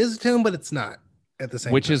is a tune, but it's not at the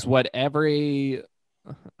same Which time. is what I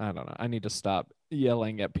don't know. I need to stop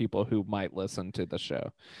yelling at people who might listen to the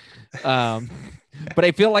show. But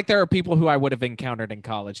I feel like there are people who I would have encountered in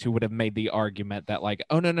college who would have made the argument that like,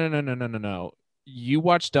 oh no. You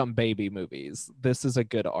watch dumb baby movies. This is a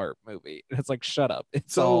good art movie. It's like, shut up.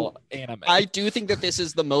 It's all anime. I do think that this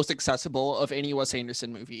is the most accessible of any Wes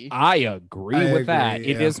Anderson movie. I agree with that.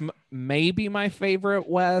 Yeah. It is maybe my favorite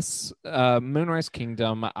Wes. Moonrise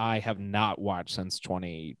Kingdom, I have not watched since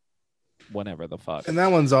 20 whenever the fuck. And that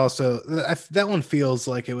one's also that one feels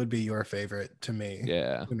like it would be your favorite to me.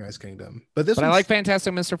 Yeah, Moonrise Kingdom. But I like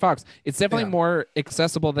Fantastic Mr. Fox. It's definitely more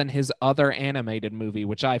accessible than his other animated movie,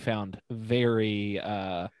 which I found very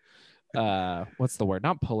what's the word?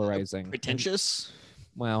 Not polarizing. Pretentious.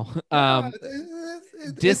 Well,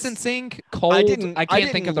 distancing, cold. I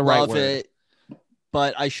can't think of the right word.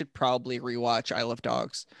 But I should probably rewatch I Love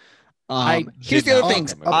Dogs. Here's the other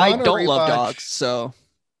things. I don't love dogs, so.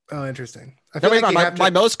 Oh, interesting. I feel like my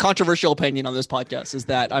most controversial opinion on this podcast is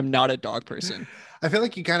that I'm not a dog person. I feel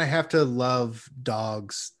like you kind of have to love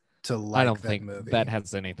dogs to like I don't that think movie. that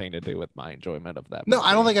has anything to do with my enjoyment of that movie. No,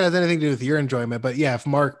 I don't think it has anything to do with your enjoyment. But yeah, if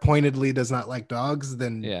Mark pointedly does not like dogs,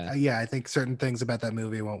 then yeah, I think certain things about that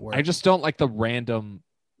movie won't work. I just don't like the random.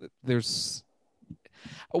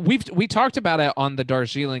 We talked about it on the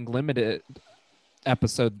Darjeeling Limited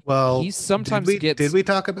episode. Well, he sometimes did we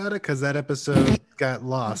talk about it? Because that episode got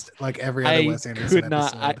lost, like every other Wes Anderson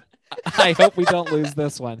episode. I hope we don't lose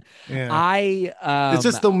this one. Yeah. It's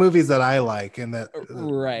just the movies that I like and that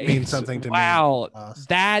mean something to me. Wow,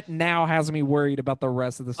 that now has me worried about the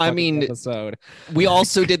rest of this episode. We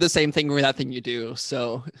also did the same thing with That Thing You Do,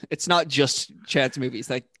 so it's not just Chad's movies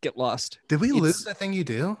that get lost. Did we lose That Thing You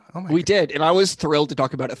Do? Oh my God. Did, and I was thrilled to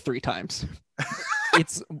talk about it 3 times.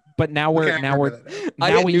 But now we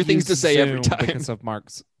new things to say every time because of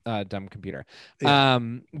Mark's dumb computer. Yeah.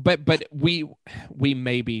 But we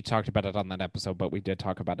maybe talked about it on that episode, but we did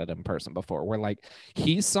talk about it in person before. Where like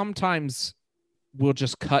he sometimes will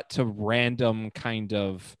just cut to random kind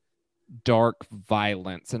of dark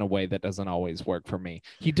violence in a way that doesn't always work for me.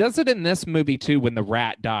 He does it in this movie too when the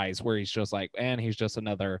rat dies, where he's just like, and he's just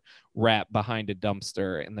another rat behind a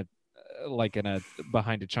dumpster in the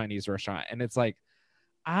behind a Chinese restaurant, and it's like,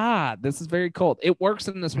 this is very cold. It works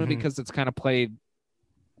in this movie because it's kind of played.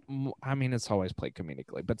 I mean, it's always played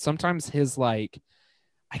comedically, but sometimes his like,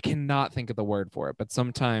 I cannot think of the word for it, but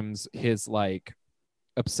sometimes his like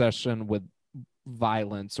obsession with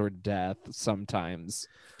violence or death sometimes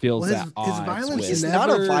feels at odds. He's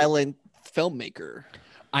not a violent filmmaker.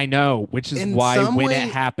 I know, which is why when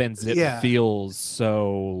it happens, it feels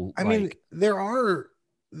so. I mean, there are.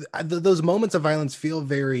 Those moments of violence feel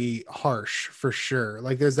very harsh for sure.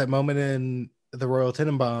 Like there's that moment in the Royal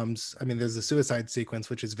Tenenbaums. I mean, there's a suicide sequence,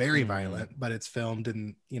 which is very violent, but it's filmed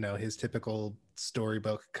in, his typical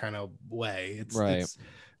storybook kind of way. It's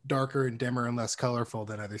darker and dimmer and less colorful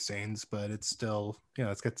than other scenes, but it's still,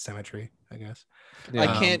 it's got symmetry, I guess.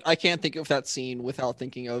 Yeah. I can't think of that scene without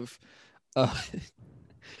thinking of,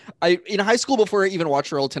 in high school, before I even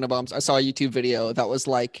watched Royal Tenenbaums, I saw a YouTube video that was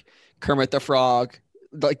like Kermit the Frog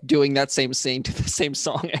like doing that same scene to the same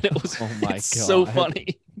song, and it was so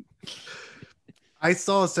funny. I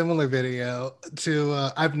saw a similar video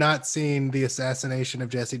to. I've not seen the assassination of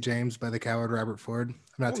Jesse James by the coward Robert Ford.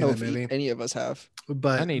 I've not seen that movie. Any of us have,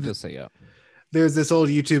 but I need to see it. There's this old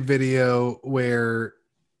YouTube video where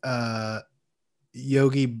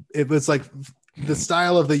Yogi. It was like the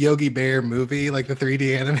style of the Yogi Bear movie, like the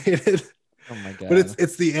 3D animated. Oh my god! But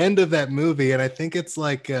it's the end of that movie, and I think it's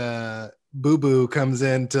like Boo Boo comes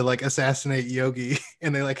in to like assassinate Yogi,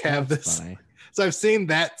 and they like have this. Funny. So I've seen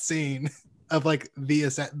that scene of like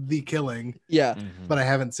the killing. Yeah. But I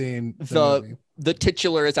haven't seen the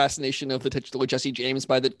titular assassination of the titular Jesse James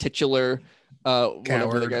by the titular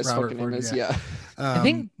whatever the guy's fucking name is. Yeah. I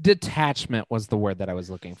think detachment was the word that I was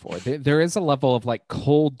looking for. There is a level of like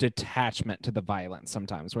cold detachment to the violence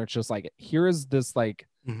sometimes where it's just like, here is this like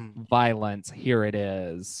violence. Here it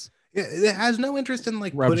is. Yeah, it has no interest in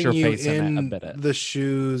like putting you in the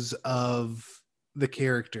shoes of the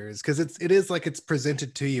characters, because it is like it's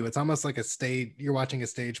presented to you. It's almost like you're watching a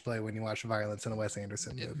stage play when you watch violence in a Wes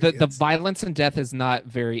Anderson movie. The violence and death is not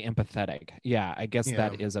very empathetic. Yeah, I guess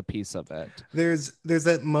that is a piece of it. There's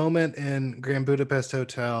that moment in Grand Budapest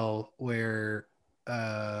Hotel where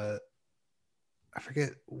I forget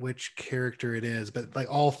which character it is, but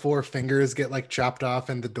like all 4 fingers get like chopped off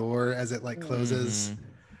in the door as it like closes.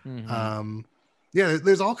 Yeah,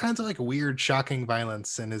 there's all kinds of like weird, shocking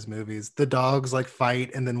violence in his movies. The dogs like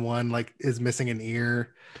fight, and then one like is missing an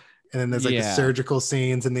ear, and then there's like the surgical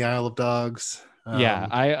scenes in the Isle of Dogs.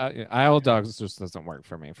 Isle of Dogs just doesn't work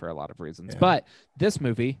for me for a lot of reasons, but this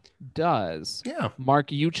movie does. Yeah,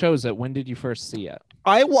 Mark, you chose it. When did you first see it?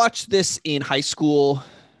 I watched this in high school.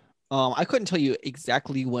 I couldn't tell you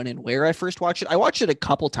exactly when and where I first watched it. I watched it a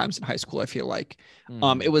couple times in high school. I feel like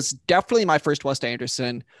it was definitely my first Wes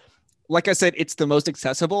Anderson. Like I said, it's the most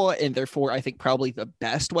accessible, and therefore I think probably the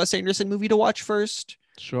best Wes Anderson movie to watch first.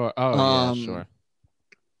 Sure. Oh, yeah, sure.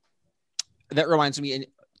 That reminds me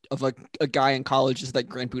of a guy in college said that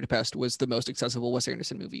Grand Budapest was the most accessible Wes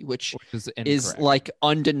Anderson movie, which is like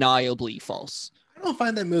undeniably false. I don't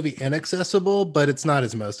find that movie inaccessible, but it's not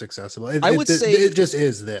his most accessible. It just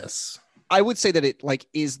is this. I would say that it like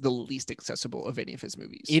is the least accessible of any of his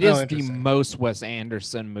movies. It is the most Wes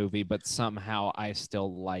Anderson movie, but somehow I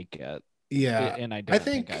still like it. Yeah, and I don't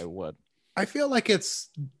think I would. I feel like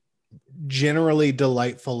it's generally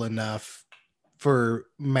delightful enough for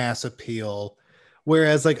mass appeal,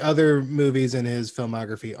 whereas like other movies in his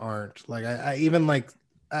filmography aren't. Like I even like.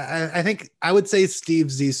 I think I would say Steve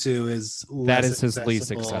Zissou is his least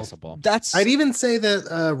accessible. I'd even say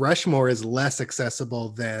that Rushmore is less accessible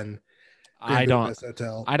than. I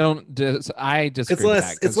disagree.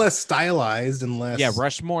 It's less stylized and less. Yeah,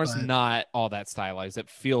 Rushmore's not all that stylized. It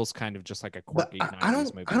feels kind of just like a quirky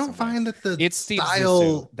 90s movie. I don't find that it's Steve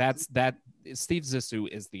Zissou. Steve Zissou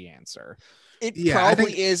is the answer. It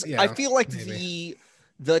probably is. Yeah, I feel like maybe.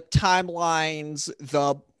 The timelines,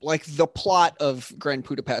 the plot of Grand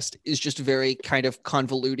Budapest is just very kind of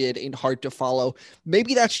convoluted and hard to follow.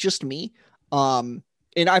 Maybe that's just me. And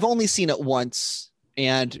I've only seen it once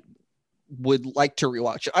and would like to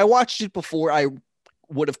rewatch it. I watched it before I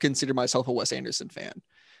would have considered myself a Wes Anderson fan,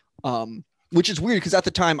 which is weird because at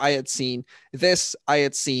the time I had seen this. I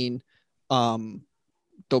had seen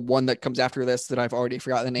the one that comes after this that I've already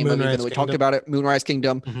forgotten the name of, even though we talked about it, Moonrise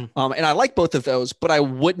Kingdom. And I like both of those, but I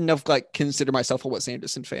wouldn't have like considered myself a Wes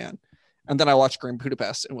Anderson fan. And then I watched Grand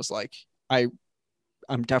Budapest and was like, I'm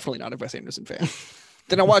definitely not a Wes Anderson fan.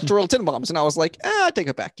 Then I watched Royal Tenenbaums and I was like, I take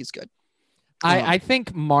it back. He's good. I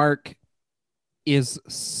think Mark is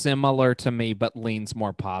similar to me, but leans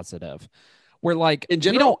more positive. We're like, in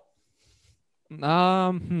general,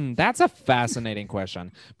 that's a fascinating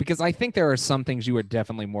question, because I think there are some things you are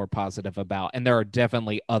definitely more positive about, and there are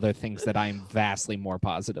definitely other things that I'm vastly more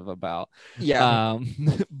positive about. Yeah.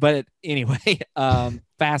 But anyway,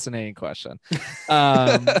 fascinating question.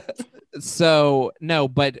 So no,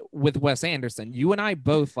 but with Wes Anderson, you and I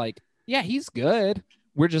both like, yeah, he's good.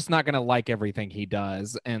 We're just not going to like everything he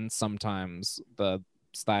does. And sometimes the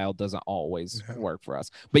style doesn't always work for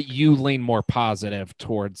us, but you lean more positive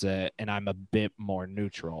towards it and I'm a bit more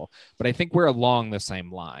neutral, but I think we're along the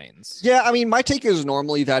same lines. Yeah. I mean, my take is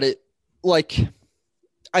normally that it, like,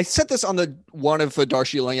 I said this on one of the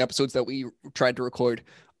Darjeeling episodes that we tried to record.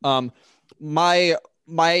 My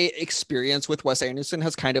experience with Wes Anderson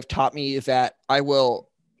has kind of taught me that I will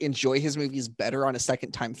enjoy his movies better on a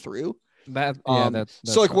second time through. That's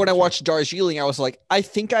so like when I watched Darjeeling, I was like, I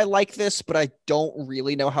think I like this, but I don't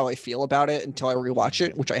really know how I feel about it until I rewatch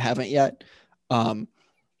it, which I haven't yet. And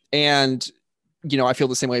you know, I feel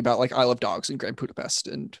the same way about like Isle of Dogs and Grand Budapest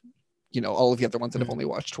and, you know, all of the other ones that I've only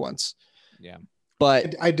watched once. Yeah.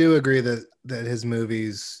 But I do agree that his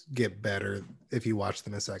movies get better if you watch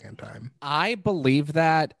them a second time. I believe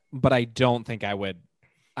that, but I don't think I would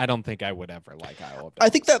ever like Isle of Dogs.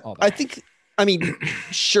 I think I mean,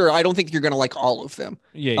 sure, I don't think you're gonna like all of them.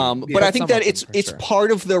 Yeah. But I think that it's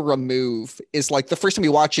part of the remove is like the first time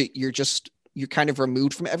you watch it, you're kind of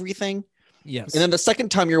removed from everything. Yes. And then the second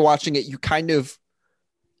time you're watching it, you kind of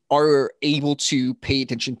are able to pay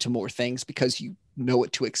attention to more things because you know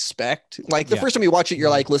what to expect. Like the first time you watch it, you're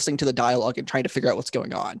like listening to the dialogue and trying to figure out what's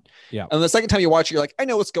going on. Yeah. And the second time you watch it, you're like, I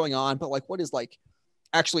know what's going on, but like what is like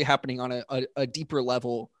actually happening on a deeper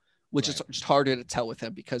level, which is just harder to tell with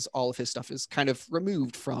him because all of his stuff is kind of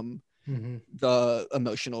removed from the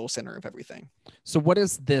emotional center of everything. So what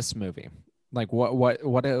is this movie? Like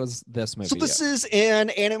what is this movie? So this is an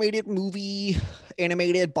animated movie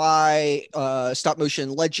animated by stop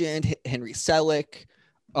motion legend Henry Selick,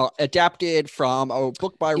 adapted from a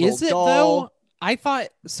book by Roald Dahl. Though? I thought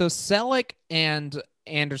so. Selick and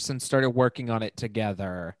Anderson started working on it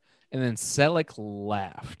together, and then Selick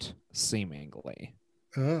left, seemingly.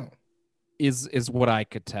 Oh. Is what I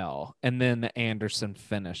could tell. And then Anderson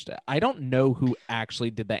finished it. I don't know who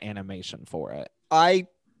actually did the animation for it. I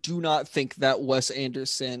do not think that Wes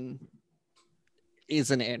Anderson is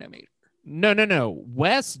an animator. No.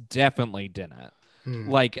 Wes definitely didn't.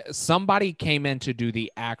 Like somebody came in to do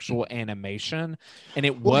the actual animation, and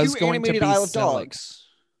it was going to be Isle of Dogs.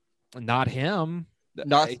 Not him.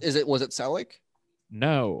 Was it Selick?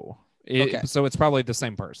 No. Okay. So it's probably the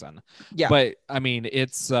same person. Yeah. But I mean,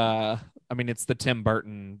 it's the Tim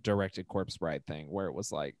Burton directed Corpse Bride thing where it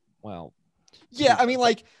was like, well. Yeah, I mean,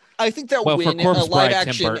 like, I think that when a live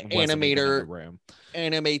action animator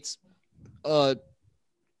animates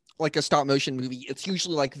like a stop motion movie, it's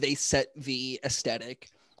usually like they set the aesthetic,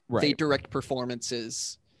 they direct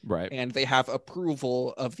performances, and they have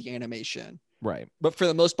approval of the animation. Right. But for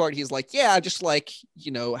the most part, he's like, yeah, just like,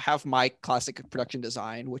 have my classic production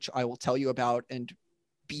design, which I will tell you about and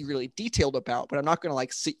be really detailed about, but I'm not going to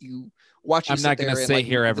like watch you. I'm not going to sit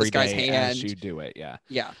here every day as you do it. Yeah.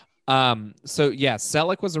 Yeah. So yeah,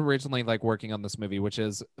 Selick was originally like working on this movie, which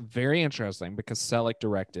is very interesting because Selick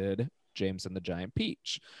directed James and the Giant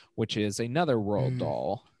Peach, which is another Roald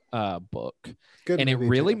Dahl book. Good, and it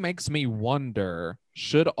really makes me wonder,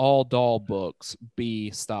 should all Dahl books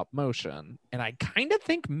be stop motion? And I kind of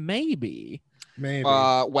think maybe.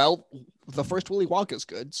 Well, the first Willy Wonka is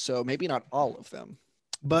good, so maybe not all of them.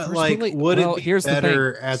 But like, would it be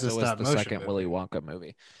better as a stop motion? The second Willy Wonka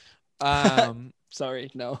movie.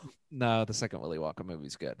 Sorry, no, the second Willy Wonka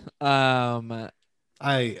movie's good.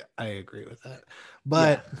 I agree with that,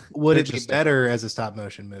 but would it be better as a stop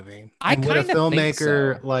motion movie? Would a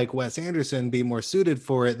filmmaker like Wes Anderson be more suited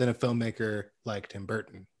for it than a filmmaker like Tim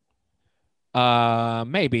Burton?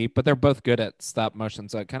 Maybe, but they're both good at stop motion,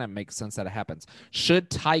 so it kind of makes sense that it happens. Should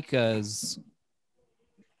Taika's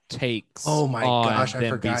takes? Oh my gosh, I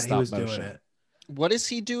forgot he was motion? Doing it. What is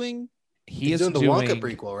he doing? He's doing the Wonka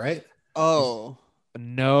prequel, right? Oh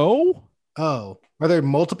no. Oh, are there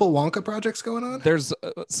multiple Wonka projects going on? There's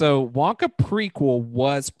so Wonka prequel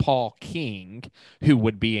was Paul King, who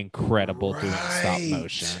would be incredible doing stop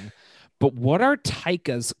motion. But what are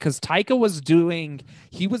Taika's? Because Taika was doing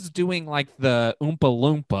like the Oompa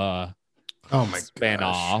Loompa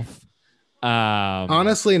spinoff.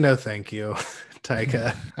 Honestly, no, thank you,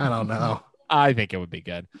 Taika. I don't know. I think it would be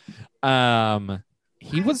good.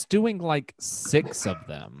 He was doing like 6 of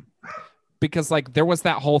them. Because like there was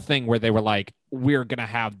that whole thing where they were like, we're gonna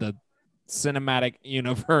have the cinematic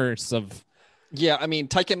universe of. Yeah, I mean,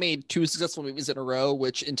 Taika made 2 successful movies in a row,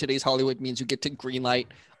 which in today's Hollywood means you get to greenlight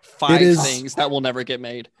 5 things that will never get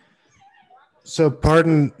made. So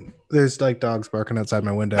there's like dogs barking outside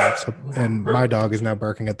my window, and my dog is now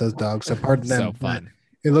barking at those dogs. So pardon them. So fun.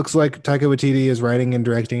 It looks like Taika Waititi is writing and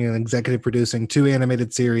directing and executive producing 2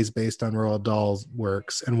 animated series based on Roald Dahl's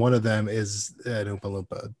works, and one of them is an Oompa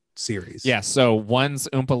Loompa series. Yeah, so one's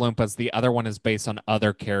Oompa Loompas, the other one is based on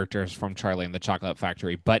other characters from Charlie and the Chocolate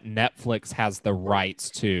Factory, but Netflix has the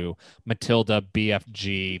rights to Matilda,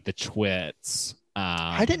 BFG, the Twits.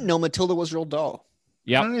 I didn't know Matilda was Roald Dahl.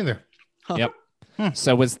 Yep. I don't either. Huh. Yep.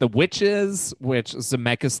 So was The Witches, which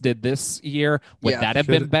Zemeckis did this year. Would that have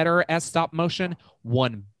been better as stop motion?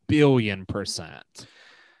 1 billion %,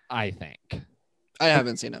 I think. I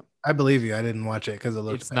haven't seen it. I believe you. I didn't watch it because it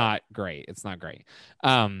looks bad. Not great. It's not great.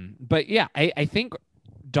 But yeah, I think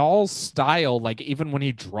Dahl's style, like even when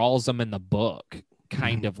he draws them in the book,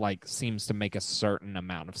 kind of like seems to make a certain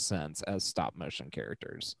amount of sense as stop motion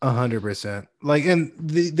characters. 100%. Like, and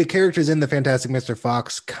the characters in the Fantastic Mr.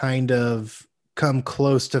 Fox kind of come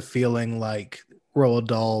close to feeling like Roald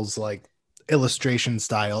Dahl's like illustration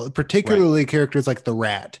style, particularly characters like the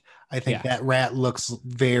rat. I think that rat looks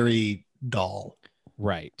very dull.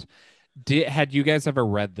 Right. Had you guys ever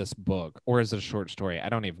read this book, or is it a short story? I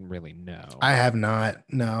don't even really know. I have not.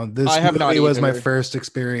 No, this movie was my first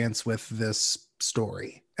experience with this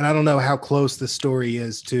story, and I don't know how close the story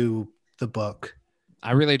is to the book.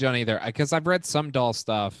 I really don't either, because I've read some doll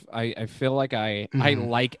stuff. I feel like I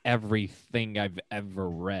like everything I've ever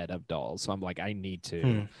read of dolls, so I'm like, I need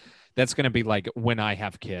to. That's going to be like when I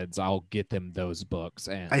have kids, I'll get them those books,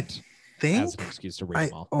 and I think as an excuse to read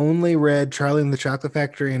them all. Only read Charlie and the Chocolate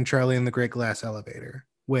Factory and Charlie and the Great Glass Elevator,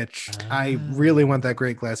 which I really want that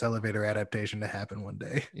Great Glass Elevator adaptation to happen one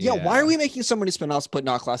day. Yeah, why are we making so many spinoffs but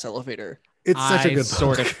not Glass Elevator? It's such a good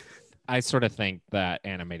book. I sort of think that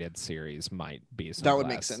animated series might be some that would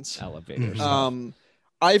make sense. Elevator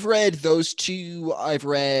I've read those two. I've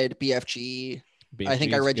read BFG. I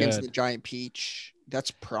think I read James and the Giant Peach.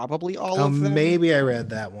 That's probably all of them. Maybe I read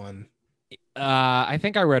that one. I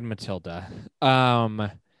think I read Matilda.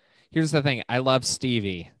 Here's the thing. I love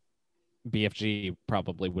Stevie. BFG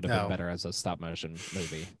probably would have been better as a stop motion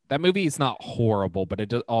movie. That movie is not horrible, but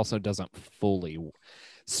it also doesn't fully.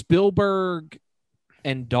 Spielberg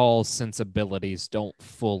and doll sensibilities don't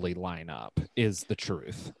fully line up, is the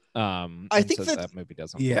truth. I think that movie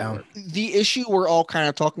doesn't. Yeah. The issue we're all kind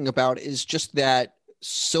of talking about is just that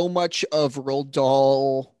so much of Roald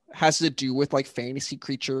Dahl has to do with like fantasy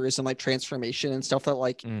creatures and like transformation and stuff that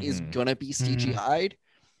like is gonna be CGI'd.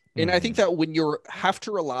 And I think that when you have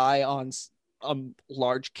to rely on a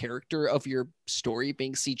large character of your story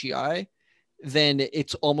being CGI, then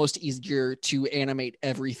it's almost easier to animate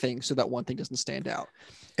everything so that one thing doesn't stand out.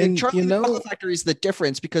 And Charlie and the Chocolate Factory is the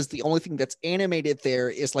difference, because the only thing that's animated there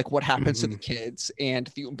is like what happens to the kids and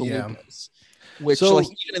the Oompa Loompas. Which like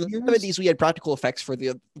even in the 70s we had practical effects for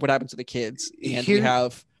what happens to the kids, and we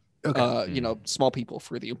have small people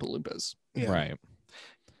for the Oompa Loompas. Yeah. Right.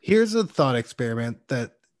 Here's a thought experiment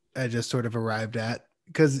that I just sort of arrived at,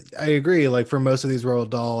 because I agree, like for most of these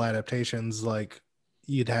Roald Dahl adaptations, like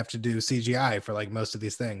you'd have to do CGI for like most of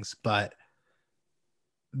these things, but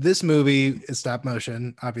this movie is stop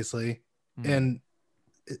motion, obviously, and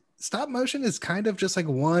stop motion is kind of just like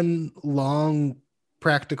one long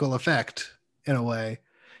practical effect in a way.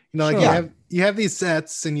 You know, like you have these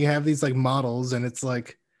sets and you have these like models, and it's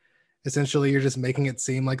like essentially you're just making it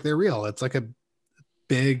seem like they're real. It's like a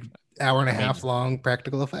big hour and a half long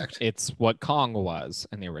practical effect. It's what Kong was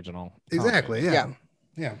in the original. Exactly. Yeah.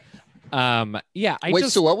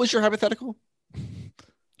 So what was your hypothetical?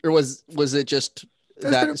 Or was it just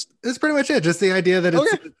that's pretty much it. Just the idea that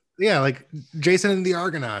it's like Jason and the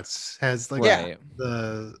Argonauts has like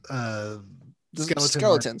the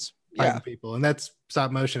skeletons. People, and that's stop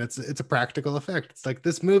motion. It's a practical effect. It's like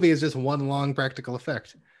this movie is just one long practical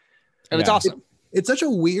effect, and it's awesome. It's such a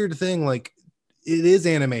weird thing. Like it is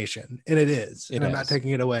animation, and I'm not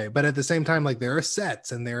taking it away, but at the same time, like there are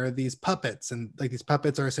sets and there are these puppets, and like these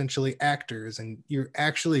puppets are essentially actors, and you're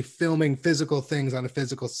actually filming physical things on a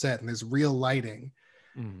physical set, and there's real lighting.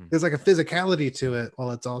 There's like a physicality to it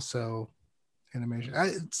while it's also animation.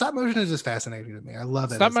 Stop motion is just fascinating to me. I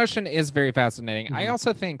love it. Stop motion is very fascinating. I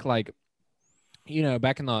also think, like,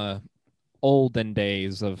 back in the olden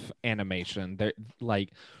days of animation, there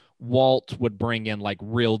like Walt would bring in like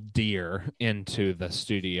real deer into the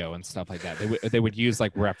studio and stuff like that. They would use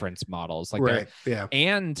like reference models, like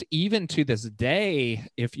And even to this day,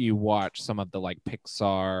 if you watch some of the like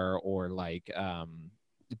Pixar or like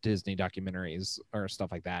Disney documentaries or stuff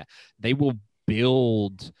like that, they will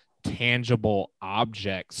build tangible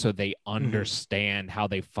objects so they understand how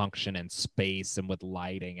they function in space and with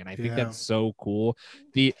lighting, and I think that's so cool.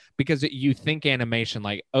 Because you think animation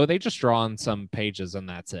like, oh, they just draw on some pages and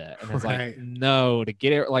that's it, and it's like, no, to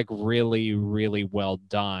get it like really, really well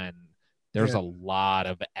done, there's a lot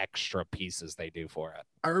of extra pieces they do for it.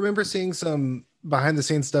 I remember seeing some behind the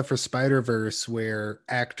scenes stuff for Spider-Verse where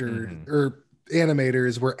or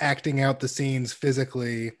animators were acting out the scenes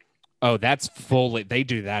physically. Oh, that's fully, they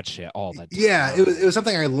do that shit all the time. Yeah, it was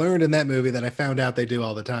something I learned in that movie that I found out they do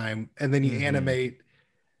all the time. And then you animate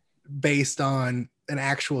based on an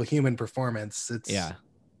actual human performance.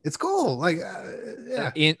 It's cool. Like,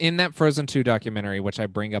 in that Frozen 2 documentary, which I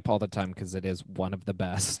bring up all the time because it is one of the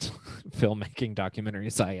best filmmaking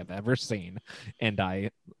documentaries I have ever seen, and I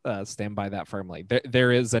stand by that firmly.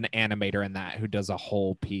 There is an animator in that who does a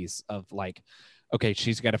whole piece of like, okay,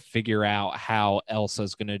 she's got to figure out how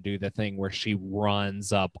Elsa's going to do the thing where she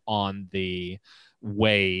runs up on the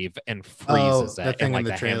wave and freezes the it thing and in like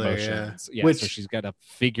the the trailer, hand motions. yeah. Yeah, so she's got to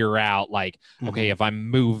figure out like, okay, if I'm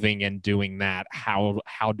moving and doing that, how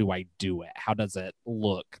do I do it? How does it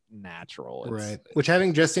look natural? Right. Which,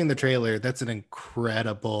 having just seen the trailer, that's an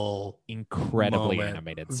incredibly moment.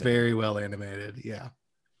 Animated scene. Very well animated. Yeah.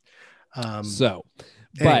 Fantastic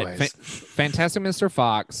Mr.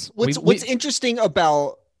 Fox. What's interesting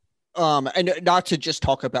about and not to just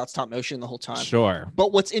talk about stop motion the whole time. Sure.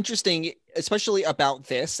 But what's interesting, especially about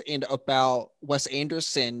this and about Wes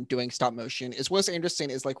Anderson doing stop motion, is Wes Anderson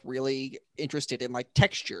is like really interested in like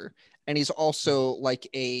texture, and he's also like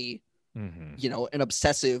a an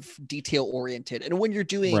obsessive, detail oriented. And when you're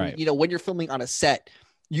doing, when you're filming on a set,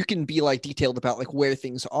 you can be like detailed about like where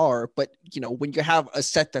things are, but when you have a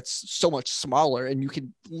set that's so much smaller and you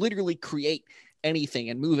can literally create anything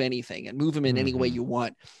and move them in any way you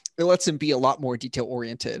want, it lets him be a lot more detail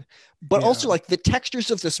oriented. But also like the textures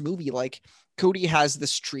of this movie, like Cody has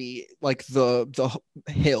this tree, like the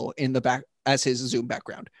hill in the back as his zoom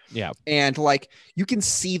background. Yeah. And like you can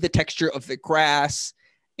see the texture of the grass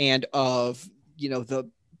and of the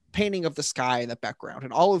painting of the sky in the background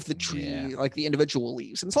and all of the tree, like the individual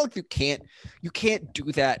leaves. And it's not like you can't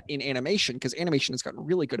do that in animation, because animation has gotten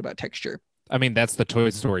really good about texture. I mean, that's the Toy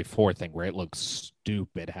Story 4 thing where it looks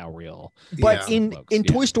stupid how real. But in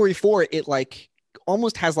Toy Story 4, it like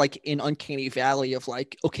almost has like an uncanny valley of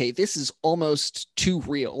like, okay, this is almost too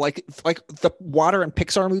real. Like the water in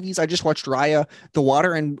Pixar movies. I just watched Raya. The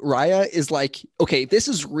water in Raya is like, okay, this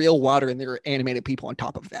is real water, and there are animated people on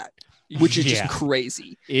top of that, which is just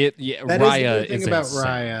crazy. Raya is the thing about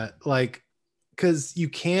Raya, like, because you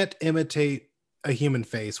can't imitate a human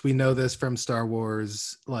face. We know this from Star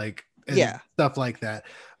Wars, like, stuff like that.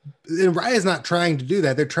 And Raya's not trying to do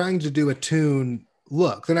that. They're trying to do a toon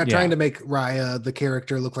look. They're not trying to make Raya, the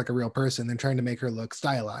character, look like a real person. They're trying to make her look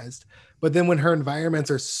stylized. But then when her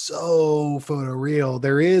environments are so photoreal,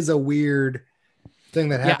 there is a weird thing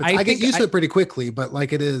that happens. I get used to it pretty quickly, but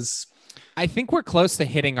like it is. I think we're close to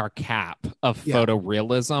hitting our cap of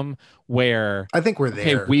photorealism, where I think we're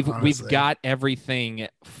there. Okay, we've got everything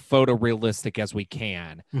photorealistic as we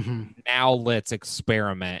can. Now let's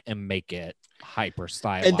experiment and make it hyper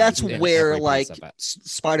stylized. And that's where like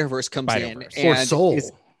Spider-Verse comes in,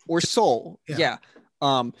 or Soul. Yeah.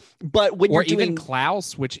 But when you're doing even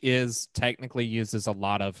Klaus, which is technically uses a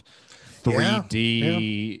lot of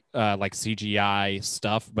 3D like CGI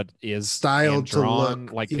stuff, but is styled to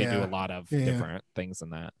look like they do a lot of different things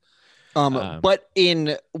in that. But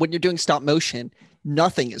when you're doing stop motion,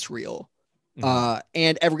 nothing is real.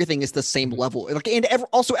 And everything is the same level. Like, and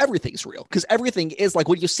also everything's real, because everything is like,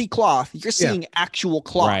 when you see cloth, you're seeing actual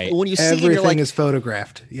cloth. Right. When you see everything is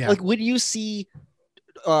photographed. Yeah. Like when you see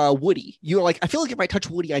Woody, you're like, I feel like if I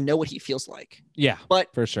touch Woody, I know what he feels like. Yeah,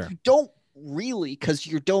 but for sure. You don't really, because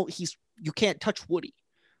you can't touch Woody.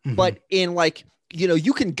 But in like,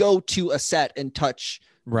 you can go to a set and touch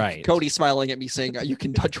Cody smiling at me saying you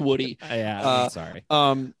can touch Woody. I'm sorry.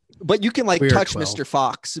 But you can like touch Mr.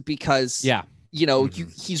 Fox, because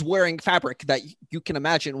he's wearing fabric that you can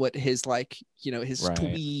imagine what his like his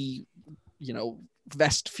twee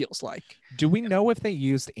vest feels like. Do we know if they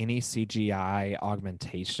used any CGI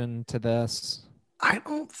augmentation to this? I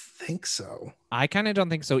don't think so. I kind of don't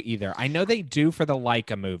think so either. I know they do for the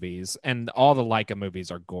Leica movies, and all the Leica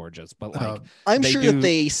movies are gorgeous, but like I'm sure that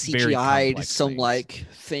they CGI'd some like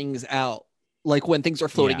things out. Like when things are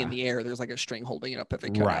floating in the air, there's like a string holding it up that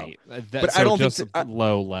they cut out. But I don't think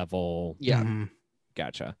low level. Yeah.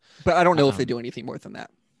 Gotcha. But I don't know if they do anything more than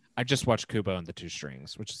that. I just watched Kubo and the Two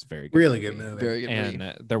Strings, which is very good. Really good movie. Very good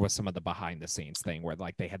movie. There was some of the behind the scenes thing where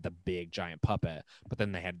like they had the big giant puppet, but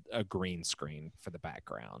then they had a green screen for the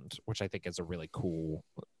background, which I think is a really cool.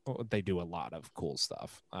 They do a lot of cool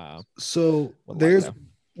stuff. So there's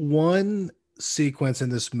one sequence in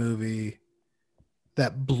this movie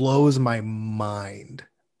that blows my mind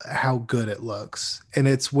how good it looks. And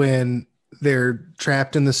it's when they're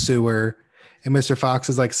trapped in the sewer and Mr. Fox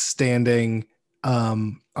is like standing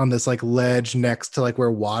on this like ledge next to like where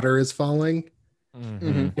water is falling.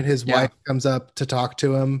 And his wife comes up to talk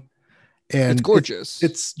to him. And it's gorgeous.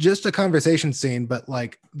 It's just a conversation scene, but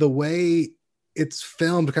like the way it's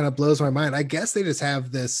filmed kind of blows my mind. I guess they just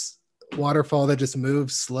have this waterfall that just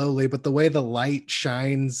moves slowly, but the way the light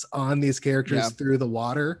shines on these characters through the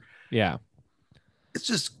water, it's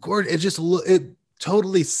just gorgeous. It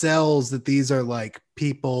totally sells that these are like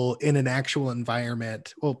people in an actual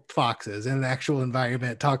environment, foxes in an actual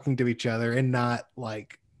environment talking to each other and not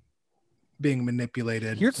like being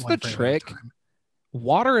manipulated. Here's the trick: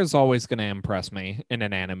 water is always going to impress me in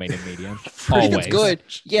an animated medium. Always. It's good.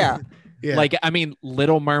 Yeah. Like, I mean,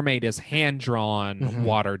 Little Mermaid is hand-drawn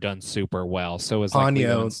water done super well. So is like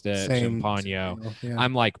Lilo and Stitch and Ponyo. Yeah.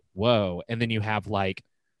 I'm like, whoa. And then you have like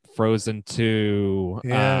Frozen 2,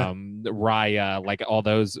 Raya, like all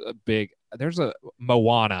those big. There's a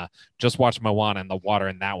Moana. Just watch Moana, and the water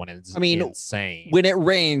in that one is insane. When it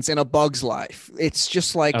rains in A Bug's Life, it's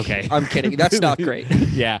just like, okay. I'm kidding. That's not great.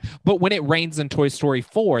 Yeah. But when it rains in Toy Story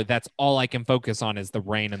 4, that's all I can focus on is the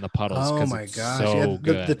rain and the puddles. Oh my gosh. So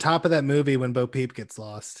good. The top of that movie when Bo Peep gets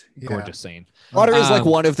lost. Gorgeous scene. Water is like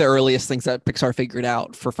one of the earliest things that Pixar figured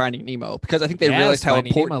out for Finding Nemo, because I think they realized how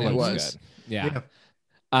important it was. Good.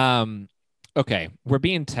 Yeah. Okay, we're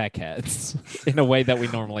being tech heads in a way that we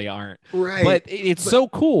normally aren't. Right. But it's so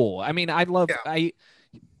cool. I mean,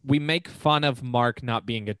 we make fun of Mark not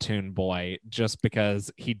being a Toon boy just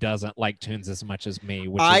because he doesn't like tunes as much as me,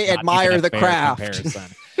 which I admire the craft.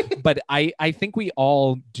 Comparison. But I think we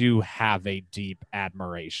all do have a deep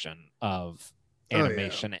admiration of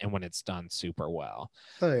animation and when it's done super well,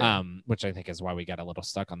 which I think is why we got a little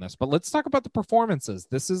stuck on this. But let's talk about the performances.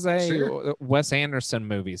 This is a Wes Anderson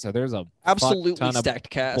movie, so there's a absolutely stacked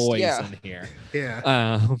cast boys in here.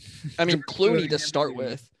 I mean, Clooney to start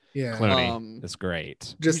with. Clooney is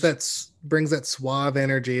great. Just brings that suave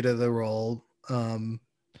energy to the role.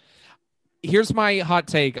 Here's my hot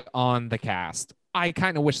take on the cast. I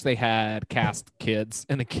kind of wish they had cast kids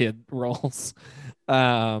in the kid roles.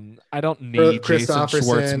 I don't need Jason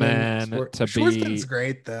Schwartzman to be. Schwartzman's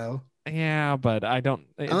great though. Yeah, but I don't.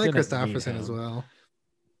 I like Christopherson as well.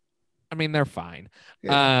 I mean, they're fine.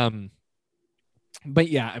 Yeah. But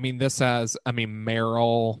yeah, I mean,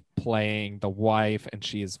 Meryl playing the wife, and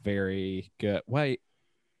she is very good. Wait,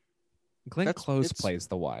 Glenn Close plays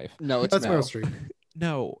the wife. No, that's Meryl Streep.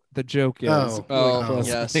 No, the joke is.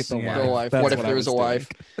 Yes, the wife. What if there was a wife?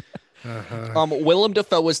 Willem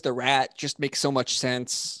Dafoe was the rat. Just makes so much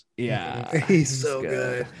sense. Yeah, he's so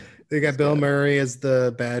good. They got Bill Murray as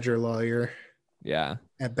the Badger lawyer. Yeah,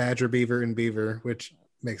 at Badger, Beaver, and Beaver, which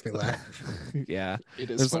makes me laugh. Yeah,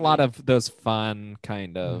 there's funny. A lot of those fun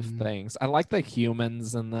kind of things. I like the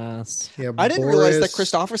humans in this. Yeah, I didn't realize that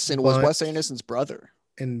Christopherson was Wes Anderson's brother.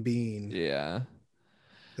 And Bean. Yeah,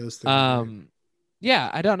 those three.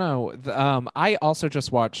 Yeah, I don't know. I also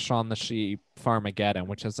just watched Shaun the Sheep Farmageddon,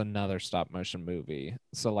 which is another stop motion movie.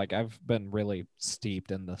 So like I've been really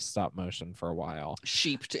steeped in the stop motion for a while.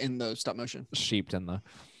 Sheeped in the stop motion. Sheeped in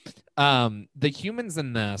the humans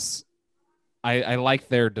in this. I like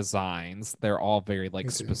their designs. They're all very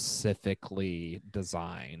like specifically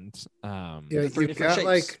designed. You've got shapes.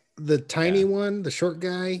 Like the tiny one, the short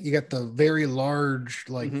guy. You got the very large,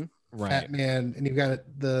 like fat man, and you've got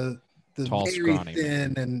the tall, very scrawny,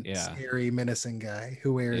 thin and scary, menacing guy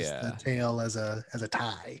who wears the tail as a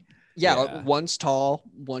tie. Yeah, one's tall,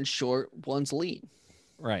 one's short, one's lean.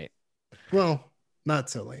 Right. Well, not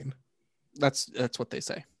so lean. That's what they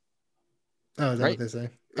say. Oh, is that what they say?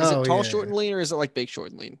 Is it tall, short, and lean, or is it like big,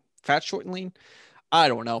 short, and lean? Fat, short, and lean? I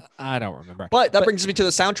don't know. I don't remember. But that brings me to the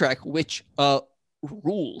soundtrack, which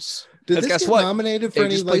rules. Did this get nominated for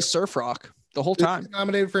any? Just play surf rock the whole time.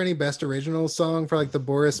 Nominated for any best original song for like the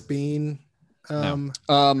Boris Bean? No.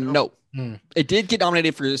 It did get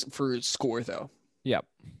nominated for score though. Yep.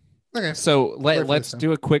 Okay. So let's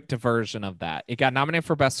do a quick diversion of that. It got nominated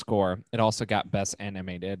for best score. It also got best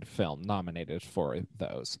animated film nominated for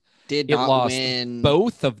those. It lost win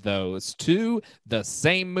both of those to the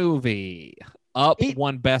same movie. Up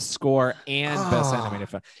won best score and best animated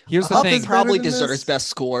film. Here's the thing: probably deserves best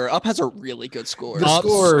score. Up has a really good score. The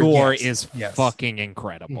score is fucking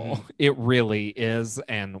incredible. It really is,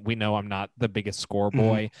 and we know I'm not the biggest score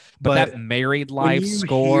boy, but that Married Life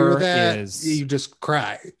score is you just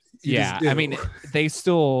cry. I mean, they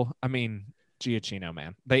still. I mean, Giacchino,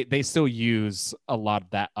 man, they still use a lot of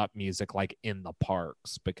that Up music like in the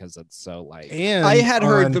parks because it's so like. And I had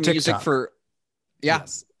heard the music for.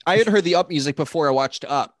 Yes. I had heard the Up music before I watched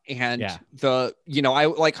Up, and I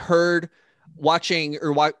like heard watching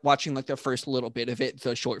like the first little bit of it,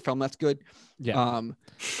 the short film. That's good. Yeah.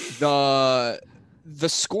 The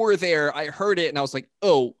score there, I heard it and I was like,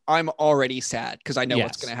 oh, I'm already sad because I know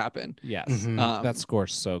what's going to happen. Yes. That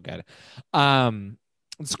score's so good.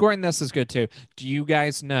 Scoring this is good too. Do you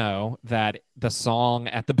guys know that the song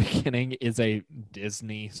at the beginning is a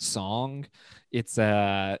Disney song? It's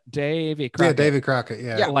Davy Crockett. Yeah, Davy Crockett.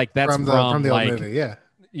 Yeah, like that's from the old movie. Yeah,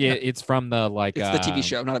 it's from the it's the TV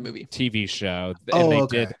show, not a movie. TV show, and they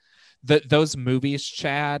did those movies,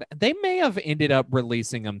 Chad, they may have ended up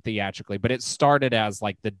releasing them theatrically, but it started as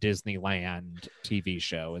like the Disneyland TV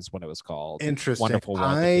show is what it was called. Interesting. Wonderful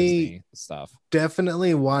World of Disney stuff.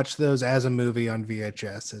 Definitely watched those as a movie on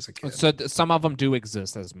VHS as a kid. So some of them do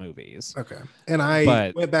exist as movies. Okay. And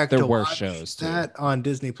I went back to watch shows that on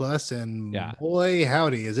Disney Plus, and yeah. boy,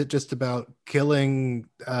 howdy, is it just about killing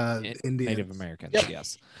Indians. Native Americans, yep.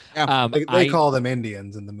 yes. Yeah. They call them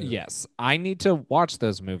Indians in the movie. Yes. I need to watch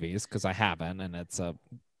those movies because I haven't, and it's a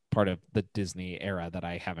part of the Disney era that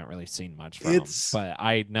I haven't really seen much from. But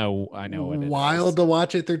I know what it wild is. To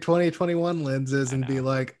watch it through 2021 lenses and be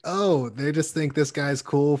like, oh, they just think this guy's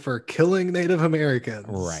cool for killing Native Americans.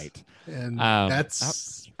 Right. And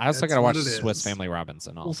that's I also got to watch Swiss Family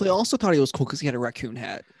Robinson also. Well, they also thought he was cool because he had a raccoon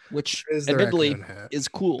hat, which admittedly is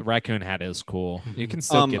cool. The raccoon hat is cool. You can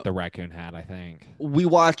still get the raccoon hat, I think. We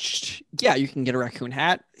watched, you can get a raccoon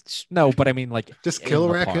hat. No, but I mean, like, just kill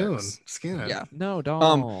a raccoon, skin it. Yeah, no,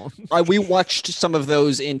 don't. We watched some of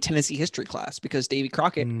those in Tennessee history class because Davy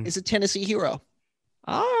Crockett is a Tennessee hero.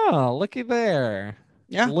 Oh, looky there.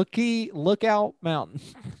 Yeah, Lookout Mountain.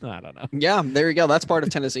 I don't know. Yeah, there you go. That's part of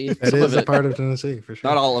Tennessee. That is a part of Tennessee for sure.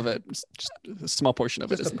 Not all of it. Just a small portion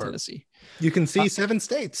of it is in Tennessee. You can see 7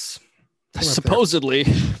 states. Supposedly.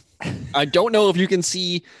 I don't know if you can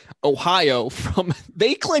see Ohio from.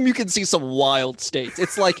 They claim you can see some wild states.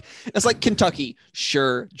 It's like Kentucky,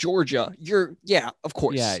 sure. Georgia, of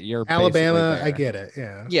course. Yeah, you're Alabama. I get it.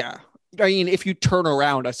 Yeah. Yeah. I mean, if you turn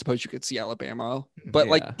around, I suppose you could see Alabama,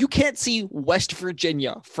 but you can't see West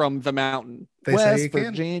Virginia from the mountain. West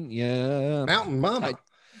Virginia, Mountain Mama.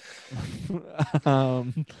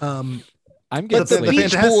 I'm getting the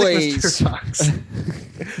Beach Boys.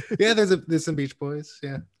 Yeah, there's some Beach Boys.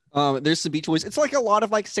 Yeah. There's some Beach Boys. It's like a lot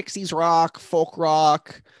of like 60s rock, folk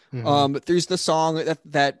rock. Mm-hmm. There's the song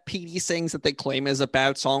that Petey sings that they claim is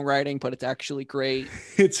about songwriting, but it's actually great.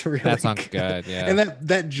 It's really that sounds good. Yeah, and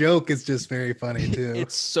that joke is just very funny too.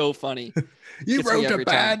 It's so funny. You wrote a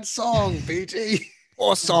bad song, Petey.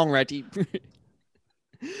 Or songwriting.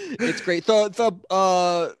 It's great.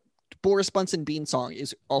 The Boris Bunsen Bean song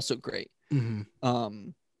is also great. Mm-hmm.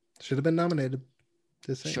 Should have been nominated.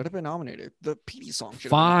 Should have been nominated. The Petey song.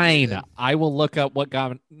 Fine. I will look up what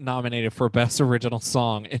got nominated for Best Original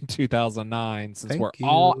Song in 2009 since we're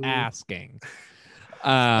all asking.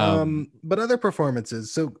 But other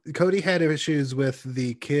performances. So Cody had issues with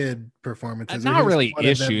the kid performances. Not really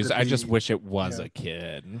issues. I just wish it was a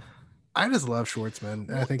kid. I just love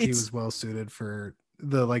Schwartzman. I think he was well suited for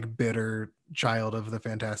the like bitter child of the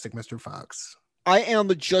Fantastic Mr. Fox. I am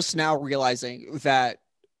just now realizing that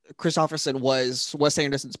Christopherson was Wes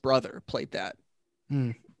Anderson's brother, played that,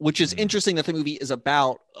 which is interesting that the movie is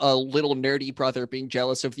about a little nerdy brother being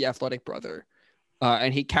jealous of the athletic brother,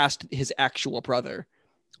 and he cast his actual brother.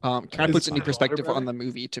 Kind of puts it in perspective on the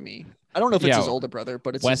movie to me. I don't know if it's his older brother,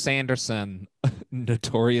 but it's Wes Anderson,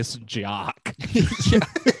 notorious jock.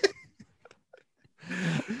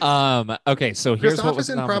 Okay, so here's what was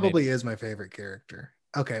nominated. Probably is my favorite character.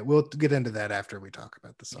 Okay, we'll get into that after we talk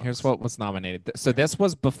about the song. Here's what was nominated. So this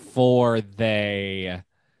was before they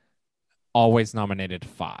always nominated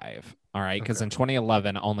 5. All right, because in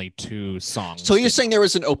 2011 only 2 songs. So you're saying there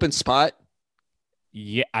was an open spot?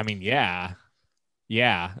 Yeah, I mean, yeah.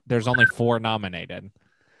 There's only 4 nominated.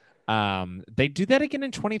 They do that again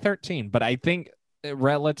in 2013, but I think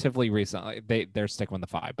relatively recently they're sticking with the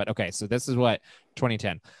 5. But okay, so this is what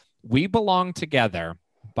 2010. We Belong Together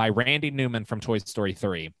by Randy Newman from Toy Story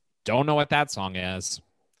 3. Don't know what that song is.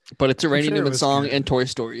 But it's a Randy Newman song in Toy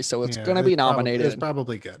Story, so it's going to be nominated. It's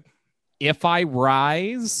probably good. If I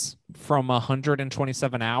Rise from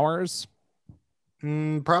 127 Hours.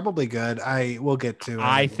 Probably good. I will get to it.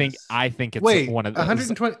 I think it's one of those.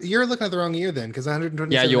 120. You're looking at the wrong year then, because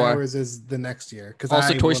 127 hours is the next year. Because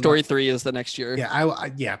also Toy Story 3 is the next year.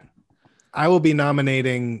 Yeah, I will be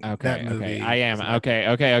nominating that movie. Okay, I am.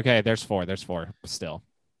 Okay. There's 4 still.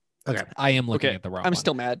 Okay. I am looking at the wrong one. I'm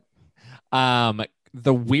still mad.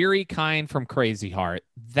 The Weary Kind from Crazy Heart.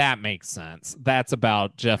 That makes sense. That's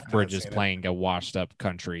about Jeff Bridges playing a washed up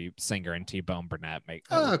country singer and T-Bone Burnett.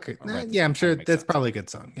 Okay. Yeah, I'm sure that's probably a good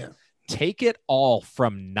song. Yeah. Take It All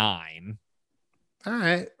from 9. All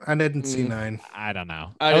right. I didn't see 9. I don't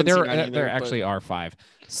know. There actually are 5.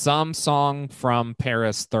 Some Song from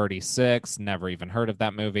Paris 36. Never even heard of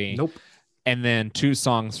that movie. Nope. And then 2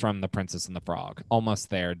 songs from The Princess and the Frog, Almost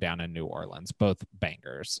There, down in New Orleans, both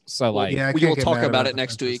bangers. So we will talk about it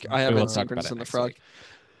next week. I haven't seen Princess and the Frog.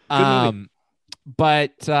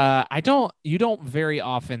 But you don't very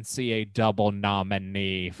often see a double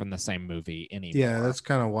nominee from the same movie anymore. Yeah, that's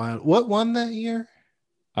kind of wild. What won that year?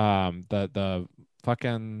 The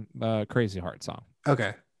fucking Crazy Heart song.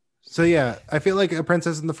 Okay. So yeah, I feel like A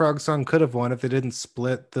Princess and the Frog song could have won if they didn't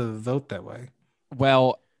split the vote that way.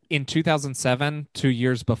 Well, in 2007, 2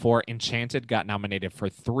 years before, Enchanted got nominated for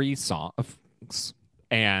 3 songs,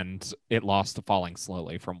 and it lost to Falling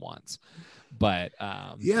Slowly from Once. But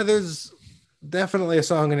yeah, there's definitely a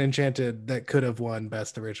song in Enchanted that could have won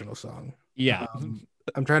Best Original Song. Yeah.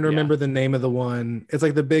 I'm trying to remember the name of the one. It's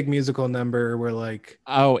like the big musical number where like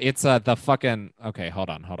it's the fucking okay, hold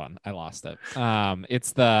on. I lost it.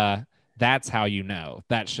 It's the That's How You Know.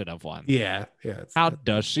 That should have won. Yeah. How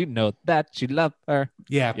does she know that you love her?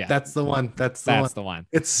 Yeah, that's the one. That's the one.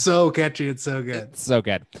 It's so catchy. It's so good. It's so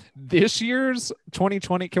good. This year's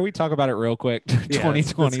 2020, can we talk about it real quick?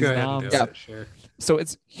 2020 noms. Yeah, sure. So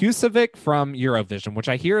it's Husavik from Eurovision, which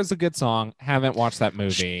I hear is a good song. Haven't watched that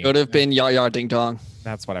movie. Should have been Ya Ya Ding Dong.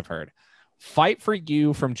 That's what I've heard. Fight for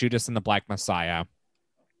You from Judas and the Black Messiah.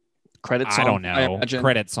 Credit song. I don't know.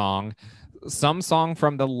 Credit song. Some song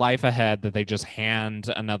from The Life Ahead that they just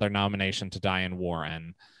hand another nomination to Diane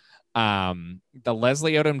Warren. The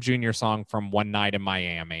Leslie Odom Jr. song from One Night in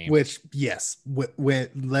Miami. Which, yes,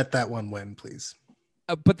 let that one win, please.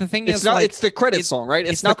 But the thing is, it's the credit song, right?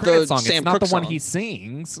 It's not the song. Sam it's not Cooke the one song. he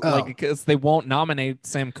sings, because they won't nominate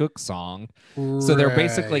Sam Cooke's song. So they're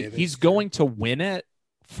basically he's going to win it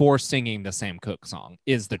for singing the Sam Cooke song.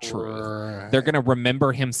 Is the truth? Right. They're gonna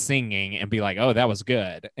remember him singing and be like, "Oh, that was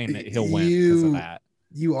good," and he'll win because of that.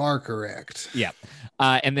 You are correct. Yeah.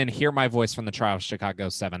 And then Hear My Voice from the Trial of Chicago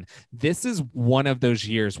 7. This is one of those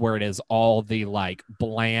years where it is all the like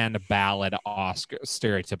bland ballad Oscar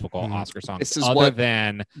stereotypical Oscar songs. This is what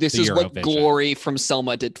Eurovision. Glory from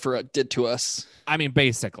Selma did to us. I mean,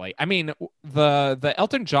 basically. I mean, the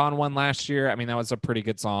Elton John one last year, I mean, that was a pretty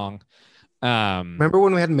good song. Remember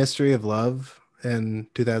when we had Mystery of Love in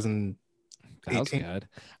 2018? That was good.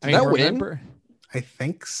 Win? I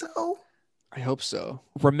think so. I hope so.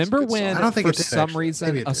 Remember when? I don't think for it did, some actually.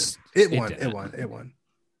 reason it won.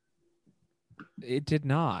 It did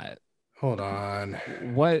not. Hold on.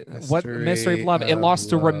 What Mystery of Love? It lost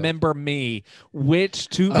to Remember Me, which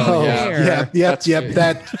to be fair, yep.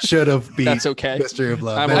 That should have been. That's okay. Mystery of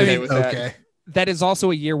Love. I'm okay with that. Okay. That is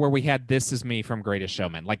also a year where we had This Is Me from Greatest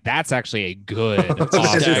Showman. Like that's actually a good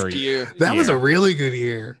Oscar year. That was a really good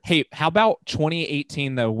year. Hey, how about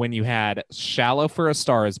 2018 though, when you had Shallow for a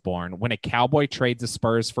Star Is Born, when a cowboy trades the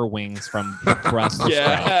spurs for wings from the crust of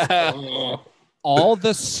Sprouts. All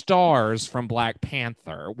the stars from Black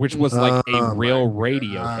Panther, which was like a real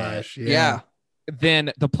radio hit. Yeah.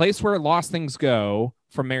 Then The Place Where Lost Things Go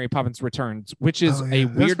from Mary Poppins Returns, which is a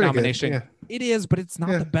weird nomination. Yeah. It is, but it's not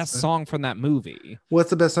the best song from that movie. What's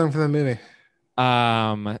the best song from that movie?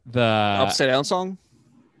 The Upside Down song.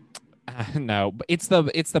 No, but it's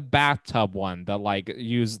the bathtub one. The like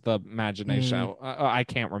use the imagination. I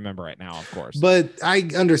can't remember right now, of course. But I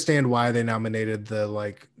understand why they nominated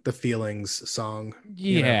the Feelings song.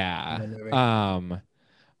 Yeah.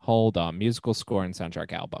 Hold on. Musical score and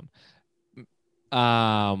soundtrack album.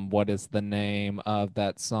 What is the name of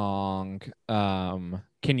that song?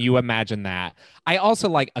 Can you imagine that? I also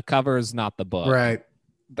like A Cover Is Not the Book. Right.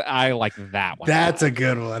 I like that one. That's a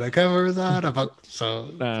good one. A cover is not a book.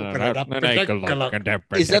 So Is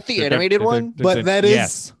that the animated one? But that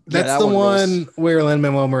is that's that the one where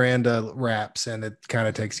Lin-Manuel Miranda raps, and it kind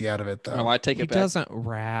of takes you out of it though. Oh, I take it back. He doesn't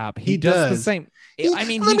rap. He does the does. same. I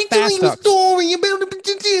mean, Let he me tell fast you a talks. story about it.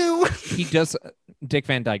 He does. Dick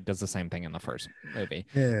Van Dyke does the same thing in the first movie.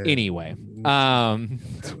 Yeah. Anyway,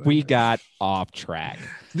 we got off track.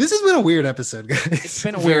 This has been a weird episode, guys. It's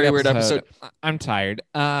been a Very weird weird episode. I'm tired.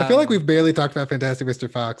 I feel like we've barely talked about Fantastic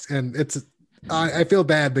Mr. Fox, and it's. I feel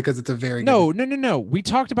bad because it's a very no. We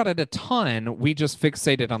talked about it a ton. We just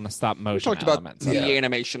fixated on the stop motion. We talked about elements the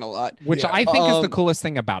animation a lot, which I think is the coolest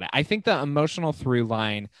thing about it. I think the emotional through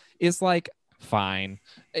line is like fine.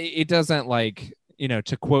 It doesn't like to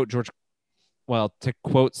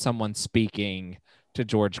quote someone speaking to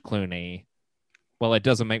George Clooney. Well, it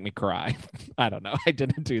doesn't make me cry. I don't know. I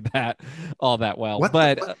didn't do that all that well. What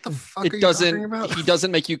the fuck it are you doesn't. talking about? He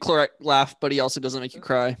doesn't make you laugh, but he also doesn't make you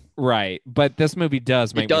cry. Right, but this movie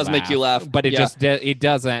does make make you laugh, but it it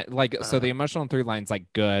doesn't like. So the emotional through line's like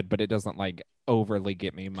good, but it doesn't like overly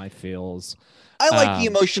get me in my feels. I like the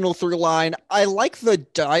emotional through line. I like the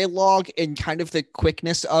dialogue and kind of the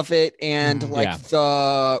quickness of it, and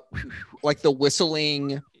the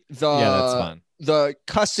whistling. That's fun. The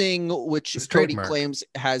cussing, which Cody trademark. claims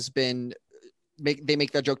has been, they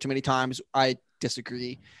make that joke too many times. I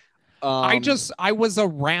disagree. I was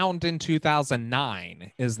around in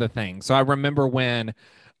 2009 is the thing. So I remember when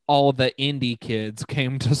all the indie kids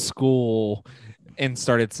came to school and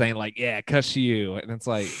started saying like, "Yeah, cuss you," and it's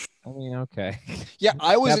like, I mean, okay. Yeah,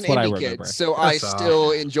 I was That's an what I indie kid, remember. so I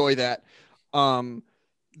still enjoy that.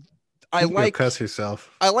 I like cuss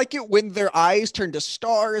yourself. I like it when their eyes turn to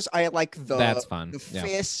stars. I like That's fun. The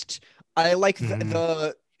fist. I like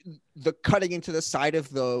the cutting into the side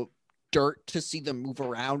of the dirt to see them move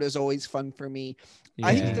around is always fun for me. Yeah.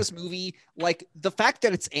 I think this movie, like the fact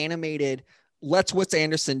that it's animated, lets Wes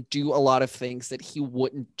Anderson do a lot of things that he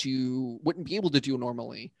wouldn't be able to do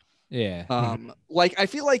normally. Yeah. Like I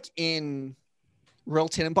feel like in Royal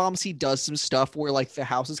Tenenbaums, he does some stuff where like the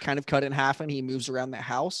house is kind of cut in half and he moves around the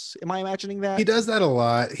house. Am I imagining that? He does that a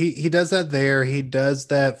lot. He does that there. He does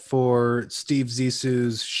that for Steve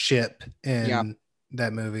Zissou's ship in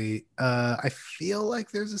that movie. I feel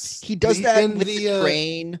like there's he does that with the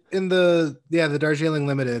train in the Darjeeling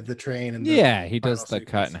Limited, the train, and he does the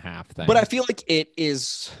cut in half thing. But I feel like it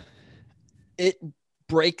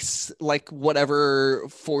breaks like whatever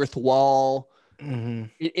fourth wall. Mm-hmm.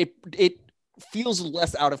 It feels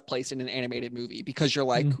less out of place in an animated movie because you're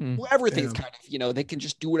like, well, everything's kind of, they can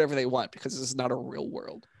just do whatever they want because this is not a real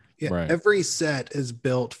world. Yeah, right. Every set is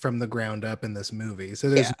built from the ground up in this movie.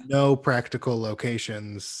 So there's no practical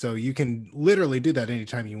locations. So you can literally do that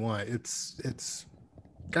anytime you want. It's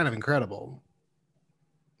kind of incredible.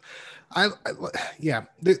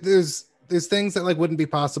 There's things that like wouldn't be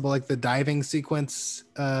possible, like the diving sequence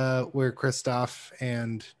where Christoph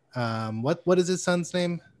and what is his son's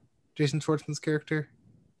name? Jason Schwartzman's character?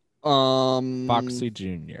 Foxy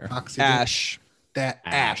Jr. Ash.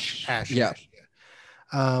 Ash. Yeah.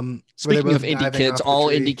 Speaking of indie kids, all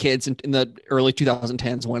indie kids in the early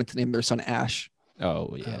 2010s wanted to name their son Ash.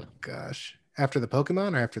 Oh yeah. Oh gosh. After the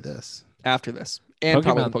Pokemon or after this? After this. And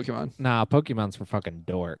probably the Pokemon. Nah, Pokemon's for fucking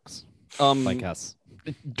dorks. Like us.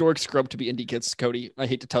 Dorks grow up to be indie kids, Cody. I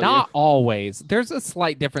hate to tell you. Not always. There's a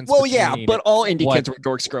slight difference. Well, yeah, but all indie kids were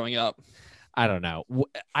dorks growing up. I don't know.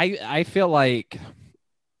 I feel like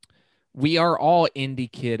we are all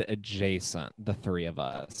indie kid adjacent, the three of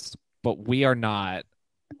us, but we are not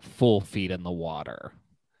full feet in the water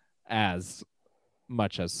as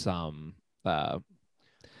much as some. I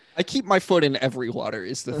keep my foot in every water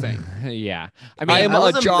is the thing. Yeah. I mean, I am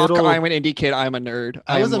a jock. I'm an indie kid. I'm a nerd.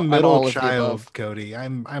 I was a middle child, Cody.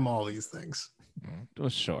 I'm all these things.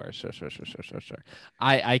 Sure.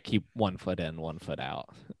 I keep 1 foot in, 1 foot out.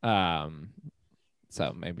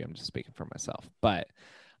 So maybe I'm just speaking for myself, but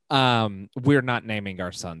we're not naming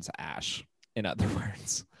our sons Ash, in other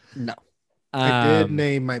words. No. I did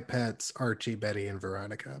name my pets Archie, Betty, and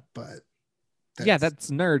Veronica, but that's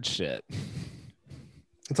nerd shit.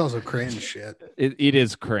 It's also cringe shit. It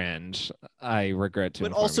is cringe. I regret to.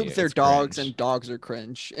 But also, they're dogs, cringe. And dogs are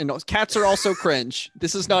cringe, and cats are also cringe.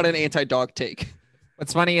 This is not an anti-dog take.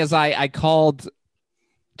 What's funny is I called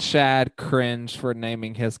Chad cringe for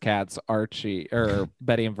naming his cats Archie or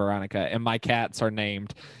Betty and Veronica, and my cats are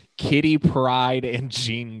named Kitty Pride and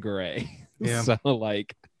Jean Grey. Yeah. So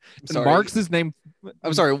like, Mark's is named.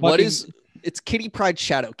 I'm sorry. What is? It's Kitty Pride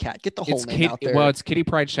Shadowcat. Get the whole name out there. Well, it's Kitty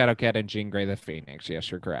Pride Shadowcat and Jean Grey the Phoenix. Yes,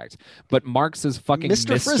 you're correct. But Mark's is fucking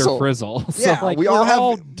Mr. Frizzle. Yeah, so, like, we all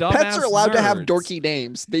have. Pets are allowed nerds. to have dorky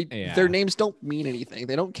names. Their names don't mean anything.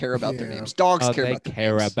 They don't care about their names. Dogs care about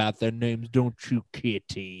their names. About their names, don't you,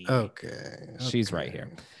 Kitty? Okay. She's right here.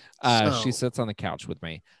 She sits on the couch with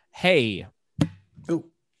me. Hey. Oh.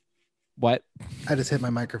 What? I just hit my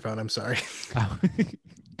microphone. I'm sorry.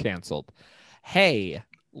 Canceled. Hey.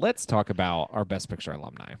 Let's talk about our Best Picture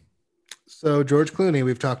alumni. So George Clooney,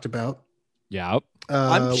 we've talked about. Yep.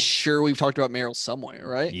 I'm sure we've talked about Meryl somewhere,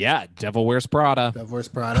 right? Yeah. Devil Wears Prada. Devil Wears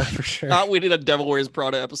Prada for sure. We did a Devil Wears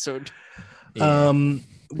Prada episode. Yeah.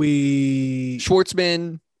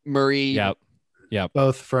 Schwartzman, Murray. Yep.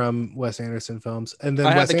 Both from Wes Anderson films, and then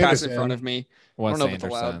I have the cast in front of me. Wes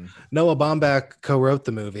Anderson. Noah Baumbach co-wrote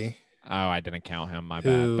the movie. Oh, I didn't count him. My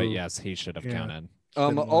bad. But yes, he should have counted.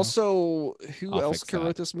 Also, who else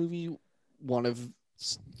co-wrote this movie? One of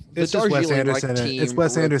it's just Wes Anderson. It's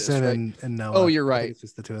Wes Anderson and Noah. Oh, you're right. It's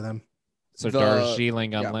just the two of them. So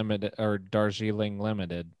Darjeeling Unlimited or Darjeeling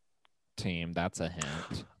Limited team. That's a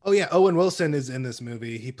hint. Oh yeah, Owen Wilson is in this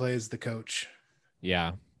movie. He plays the coach.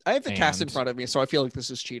 Yeah, I have the cast in front of me, so I feel like this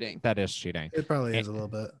is cheating. That is cheating. It probably is a little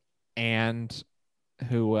bit. And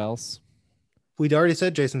who else? We'd already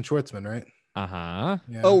said Jason Schwartzman, right? Yeah.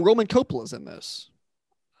 Oh, Roman Coppola's in this.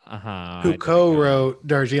 Who co-wrote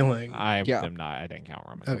Darjeeling? I didn't count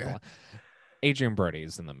Roman Coppola. Adrian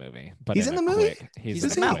Brody's in the movie, but he's in the movie.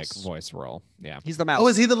 He's in a quick voice role. Yeah, he's the mouse. Oh,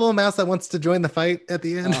 is he the little mouse that wants to join the fight at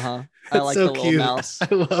the end? I like so the little cute. Mouse.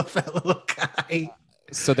 I love that little guy.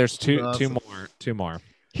 So there's two more.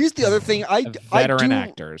 Here's the other thing. Veteran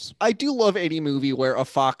actors. I do love any movie where a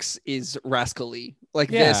fox is rascally like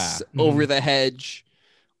this, over the hedge.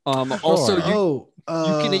 Also,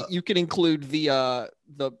 you can include the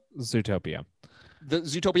Zootopia. The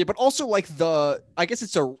Zootopia, but also like I guess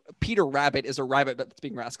it's Peter Rabbit is a rabbit that's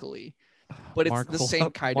being rascally, but it's the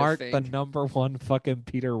same kind of thing. The number one fucking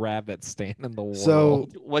Peter Rabbit stan in the world. So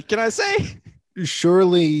what can I say?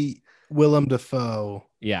 Surely Willem Dafoe.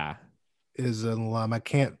 Yeah. Is an alum. I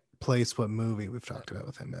can't place what movie we've talked about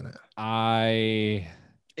with him in it.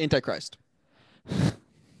 Antichrist. Have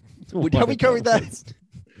we covered that?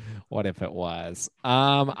 What if it was?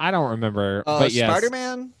 I don't remember. But yes.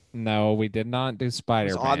 Spider-Man? No, we did not do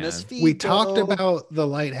Spider-Man. On this feed, we talked about The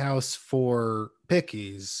Lighthouse for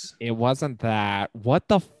Pickies. It wasn't that. What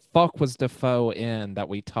the fuck was Dafoe in that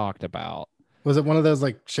we talked about? Was it one of those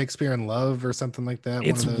like Shakespeare in Love or something like that?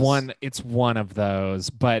 It's one of those,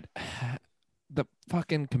 but the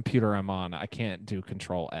fucking computer I'm on, I can't do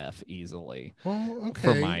Control F easily. Well, okay.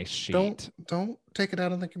 For my sheet. Don't take it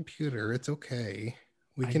out on the computer. It's okay.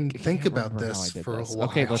 We can think about this for a while.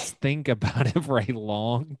 Okay, let's think about it for a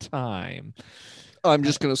long time. I'm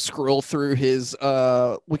just gonna scroll through his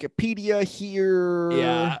Wikipedia here.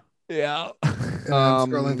 Yeah.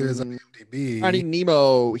 Scrolling through his IMDb. Finding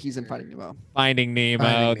Nemo. He's in Finding Nemo. Finding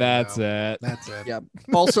Nemo. That's it. Yeah.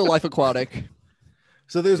 Also, Life Aquatic.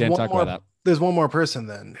 So there's one more. There's one more person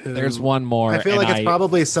then. There's one more. I feel like it's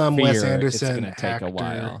probably some Wes Anderson it's gonna take a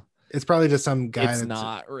while. It's probably just some guy. It's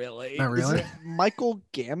not really. Not really. Is it Michael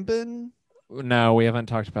Gambon? No, we haven't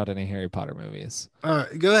talked about any Harry Potter movies.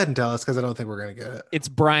 Go ahead and tell us, because I don't think we're gonna get it. It's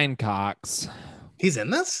Brian Cox. He's in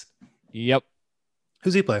this? Yep.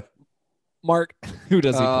 Who's he play? Mark. Who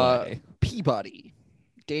does he play? Peabody.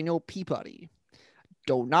 Daniel Peabody.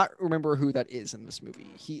 Do not remember who that is in this movie.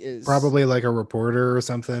 He is probably like a reporter or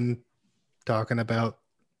something talking about.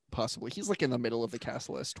 Possibly. He's like in the middle of the cast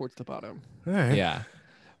list towards the bottom. All right. Yeah.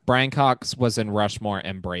 Brian Cox was in Rushmore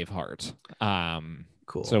and Braveheart.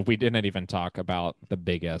 Cool. So we didn't even talk about the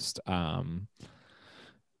biggest Brian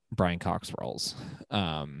Cox roles,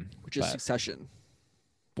 which is Succession,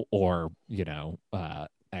 or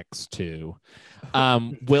X2.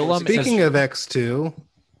 Willem. Speaking of X2,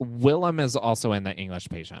 Willem is also in The English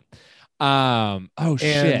Patient. Shit. Oh,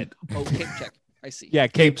 Cape Check. I see. Yeah,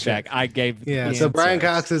 Cape Check. I gave. Yeah. So Brian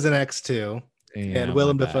Cox is in X2, and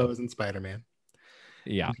Willem Dafoe is in Spider-Man.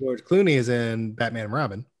 Yeah. And George Clooney is in Batman and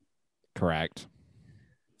Robin. Correct.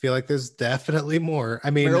 Feel like there's definitely more. I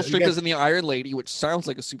mean, Meryl Streep is in The Iron Lady, which sounds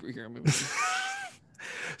like a superhero movie.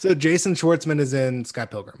 So Jason Schwartzman is in Scott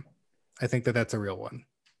Pilgrim. I think that's a real one.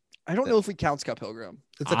 I don't know if we count Scott Pilgrim.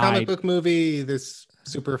 It's a comic book movie. There's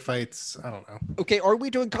super fights. I don't know. Okay, are we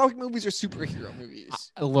doing comic movies or superhero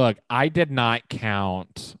movies? Look, I did not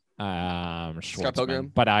count Schwartzman, Pilgrim?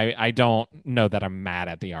 but I don't know that I'm mad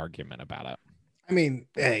at the argument about it. I mean,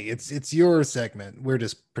 hey, it's your segment. We're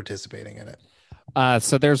just participating in it.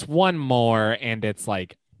 So there's one more, and it's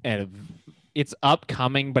like it's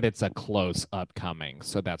upcoming, but it's a close upcoming,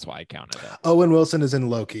 so that's why I counted it. Owen Wilson is in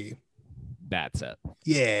Loki. That's it.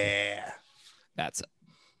 Yeah, that's it.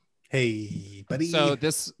 Hey, buddy. So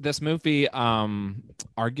this movie,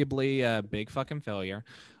 arguably a big fucking failure.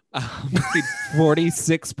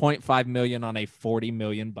 46.5 million on a 40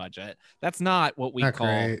 million budget. That's not what we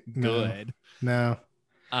call good. No.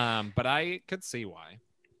 But I could see why.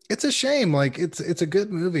 It's a shame. Like it's a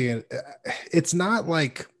good movie, and it's not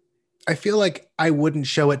like, I feel like I wouldn't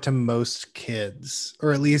show it to most kids,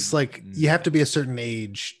 or at least like you have to be a certain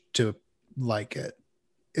age to like it.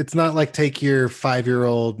 It's not like take your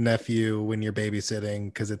 5-year-old nephew when you're babysitting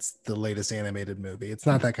because it's the latest animated movie. It's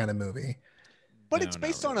not that kind of movie. But it's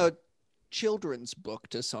based on a children's book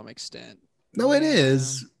to some extent. No, it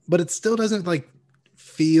is, but it still doesn't like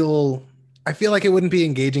feel. I feel like it wouldn't be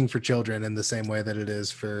engaging for children in the same way that it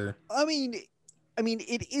is for. I mean,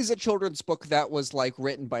 it is a children's book that was like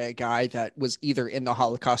written by a guy that was either in the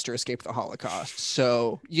Holocaust or escaped the Holocaust.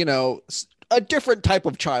 So, a different type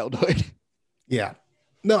of childhood. Yeah.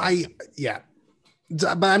 No,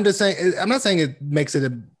 but I'm just saying, I'm not saying it makes it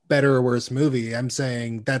a better or worse movie. I'm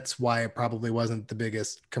saying that's why it probably wasn't the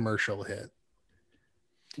biggest commercial hit.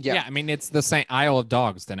 Yeah. I mean, it's the same. Isle of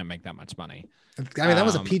Dogs didn't make that much money. I mean, that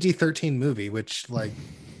was a PG-13 movie, which like,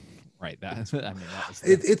 right.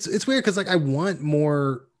 It's weird. Cause like, I want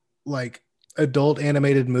more like adult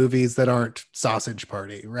animated movies that aren't Sausage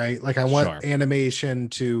Party, right? Like I want animation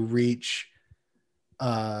to reach,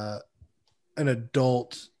 an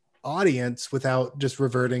adult audience without just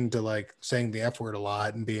reverting to like saying the F word a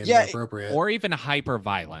lot and being inappropriate, or even hyper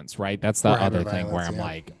violence, right? That's the other thing where I'm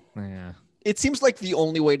like, It seems like the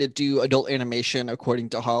only way to do adult animation, according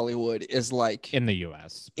to Hollywood, is like in the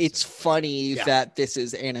US. It's funny that this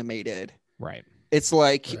is animated. Right. It's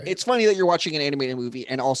like it's funny that you're watching an animated movie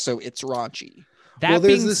and also it's raunchy. That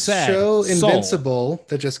there's this show Invincible Soul.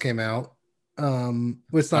 that just came out.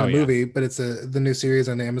 It's not a movie, but it's the new series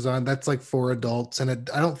on Amazon that's like for adults, and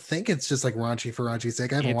I don't think it's just like raunchy for raunchy's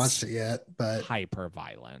sake. I haven't watched it yet, but hyper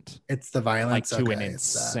violent. It's the violence like to an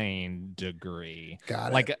insane degree.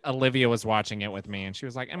 Got it. Like Olivia was watching it with me, and she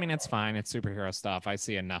was like, "I mean, it's fine. It's superhero stuff. I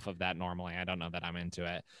see enough of that normally. I don't know that I'm into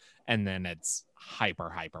it." And then it's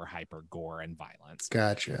hyper gore and violence.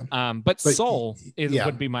 Gotcha. But Soul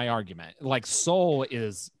would be my argument. Like Soul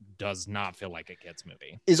does not feel like a kid's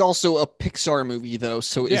movie. Is also a Pixar movie though,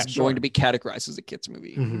 so it's going to be categorized as a kid's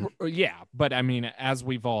movie. Mm-hmm. Yeah, but I mean, as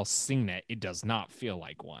we've all seen it, it does not feel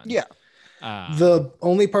like one. Yeah. The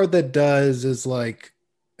only part that does is like,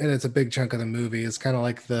 and it's a big chunk of the movie, is kind of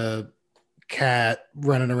like the cat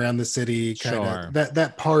running around the city.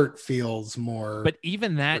 That part feels more. But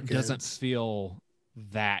even that doesn't feel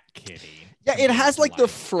that kiddie. Yeah, it has like the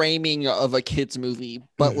framing of a kid's movie,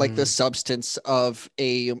 but like the substance of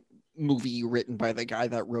a movie written by the guy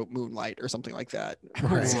that wrote Moonlight or something like that.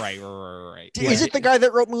 Right. Is it the guy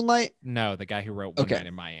that wrote Moonlight? No, the guy who wrote Moonlight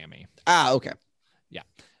in Miami. Okay. Yeah.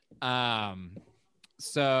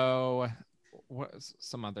 So what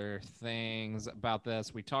some other things about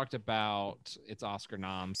this? We talked about its Oscar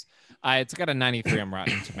noms. It's got a 93 on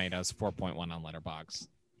Rotten Tomatoes, 4.1 on Letterboxd.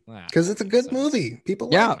 Because it's a good movie. People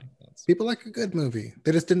like a good movie.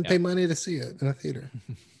 They just didn't pay money to see it in a theater.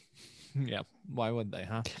 Yeah. Why would they,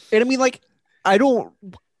 huh? And I mean, like,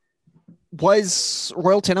 was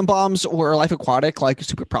Royal Tenenbaums or Life Aquatic like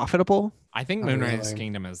super profitable? I think Moonrise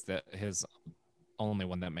Kingdom is his only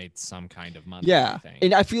one that made some kind of money. Yeah.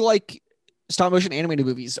 And I feel like stop motion animated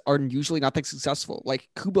movies are usually not that successful. Like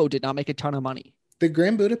Kubo did not make a ton of money. Did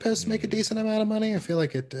Grand Budapest make a decent amount of money? I feel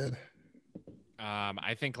like it did.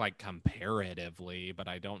 I think like comparatively, but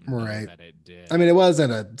I don't know that it did. I mean, it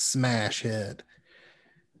wasn't a smash hit,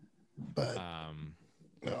 but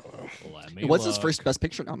it was his first Best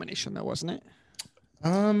Picture nomination, though, wasn't it?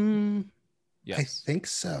 Yes. I think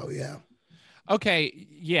so. Yeah. Okay.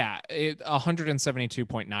 Yeah.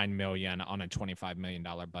 172.9 million on a $25 million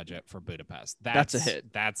budget for Budapest. That's a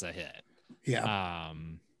hit. That's a hit. Yeah.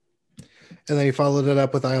 And then he followed it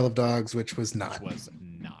up with Isle of Dogs, which was not.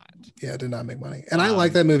 Yeah, did not make money. And I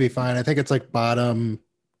like that movie fine. I think it's like bottom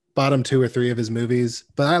 2 or 3 of his movies,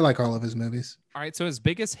 but I like all of his movies. All right, so his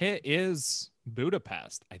biggest hit is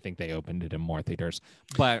Budapest. I think they opened it in more theaters,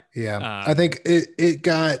 but I think it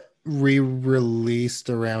got re-released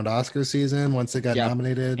around Oscar season once it got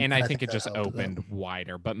nominated, and I think it just opened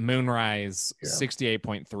wider. But Moonrise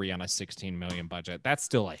 68.3 on a 16 million budget. That's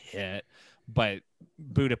still a hit, but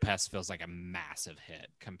Budapest feels like a massive hit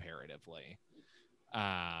comparatively.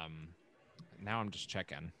 Now I'm just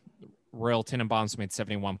checking. Royal Tenenbaums made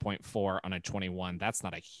 71.4 on a 21. That's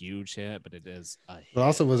not a huge hit, but it is a hit. It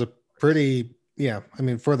also was a pretty, I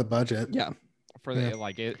mean, for the budget. Yeah. For the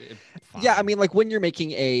like it yeah, I mean, like when you're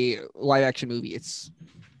making a live action movie, it's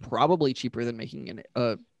probably cheaper than making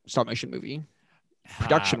a stop motion movie.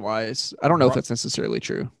 Production wise, I don't know if that's necessarily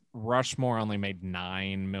true. Rushmore only made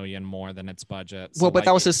 9 million more than its budget. So but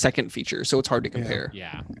that was his second feature, so it's hard to compare.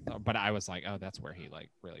 Yeah, but I was like, oh, that's where he like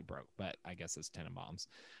really broke. But I guess it's Tenenbaums.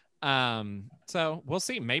 So we'll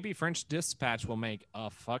see. Maybe French Dispatch will make a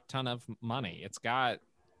fuck ton of money. It's got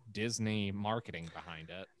Disney marketing behind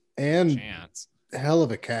it, and hell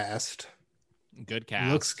of a cast. Good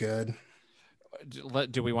cast. Looks good.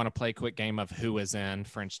 Do we want to play a quick game of who is in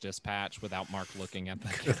French Dispatch without Mark looking at the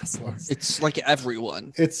cast list? It's like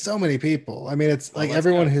everyone. It's so many people. I mean, it's like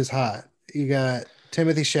everyone who's hot. You got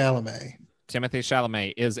Timothée Chalamet. Timothée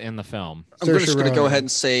Chalamet is in the film. I'm just going to go ahead and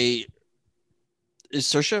say, is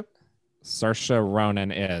Saoirse? Saoirse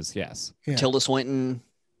Ronan is, yes. Yeah. Tilda Swinton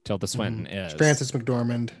is. Frances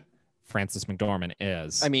McDormand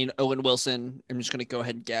is. I mean, Owen Wilson. I'm just going to go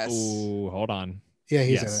ahead and guess. Ooh, hold on. Yeah,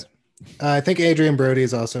 he's in it. I think Adrian Brody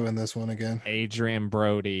is also in this one again. Adrian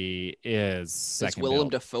Brody is second. Is Willem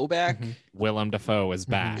Dafoe back? Mm-hmm. Willem Dafoe is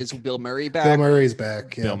back. Is Bill Murray back? Bill Murray's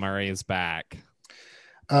back. Yeah. Bill Murray is back.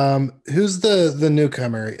 Who's the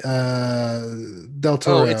newcomer? Del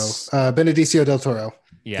Toro. Benicio Del Toro.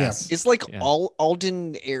 Yes. Yeah. It's like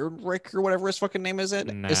Alden Ehrenreich or whatever his fucking name is.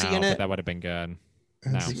 No, is he in it? That would have been good.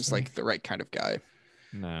 No. Seems like the right kind of guy.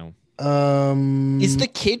 No. Is the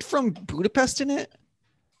kid from Budapest in it?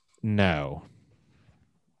 No.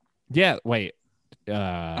 Yeah, wait.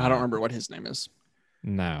 I don't remember what his name is.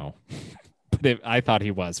 No. But I thought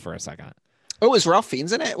he was for a second. Oh, is Ralph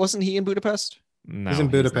Fiennes in it? Wasn't he in Budapest? No, he's in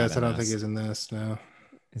Budapest. Not I in don't think this. he's in this. No,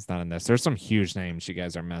 he's not in this. There's some huge names you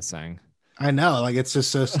guys are missing. I know, like it's just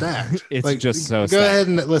so stacked. It's like, just so go stacked. ahead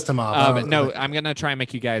and list them off. But no, I'm gonna try and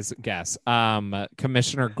make you guys guess.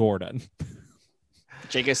 Commissioner Gordon.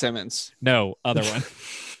 J.K. Simmons. No, other one.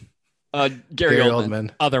 Gary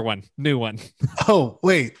Oldman. Other one. New one. Oh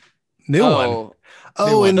wait, new one.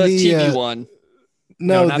 Oh, and the TV one.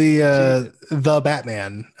 No, the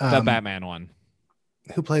Batman. The Batman one.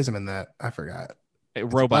 Who plays him in that? I forgot.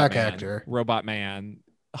 Robot Man. Actor. Robot Man.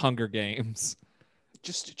 Hunger Games.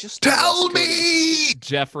 Just tell me.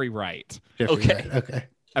 Jeffrey Wright.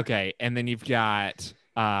 Okay. And then you've got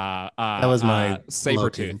that was my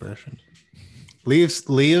Sabretooth impression.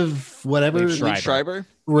 Leave whatever. Liev Schreiber.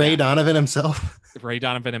 Ray Donovan himself. Ray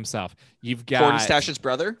Donovan himself. You've got Gordon Stash's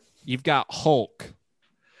brother. You've got Hulk.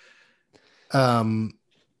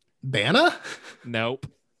 Bana? Nope.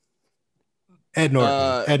 Ed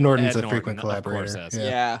Norton. Ed Norton's a frequent collaborator. Of course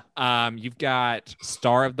yeah. You've got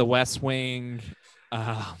star of The West Wing,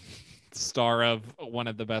 star of one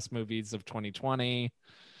of the best movies of 2020.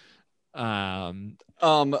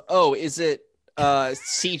 Is it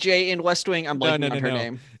CJ in West Wing? I'm blanking on her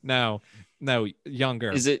name. No,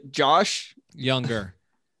 younger. Is it Josh? Younger,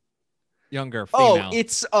 female. Oh,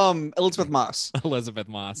 it's Elizabeth Moss. Elizabeth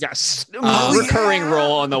Moss. Yes, recurring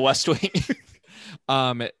role on The West Wing.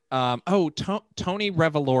 Tony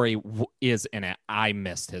Revolori is in it. I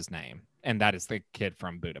missed his name, and that is the kid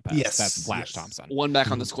from Budapest. Yes, that's Flash Thompson. One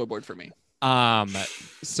back on the scoreboard for me.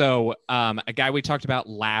 So a guy we talked about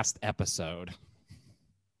last episode.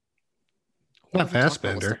 Not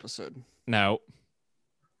Fassbender. No,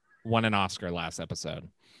 won an Oscar last episode.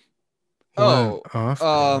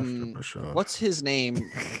 What's his name?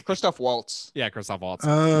 Christoph Waltz. Yeah, Christoph Waltz.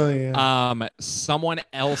 Oh yeah. Someone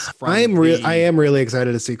else from. I am really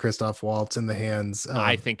excited to see Christoph Waltz in the hands.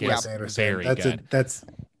 I think it's very good. That's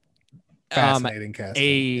fascinating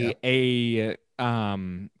casting.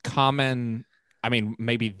 Common. I mean,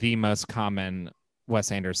 maybe the most common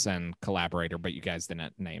Wes Anderson collaborator, but you guys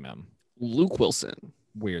didn't name him. Luke Wilson.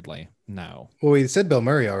 Weirdly, no. Well, we said Bill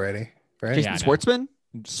Murray already, right? Jason Schwartzman.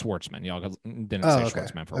 Schwartzman. Y'all didn't say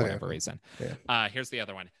Schwartzman for whatever reason. Yeah. Here's the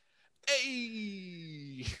other one.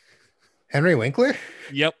 Hey, Henry Winkler.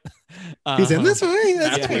 Yep. He's in this movie.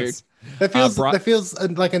 That's weird. That feels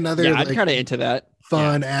like another. Yeah, I'm kind of into that.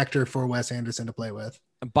 Fun actor for Wes Anderson to play with.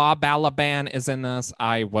 Bob Balaban is in this.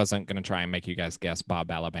 I wasn't going to try and make you guys guess Bob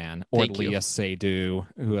Balaban or Leah Seydoux,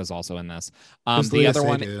 who is also in this. The other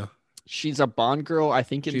one. She's a Bond girl, I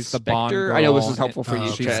think. She's the Bond girl. I know this is helpful for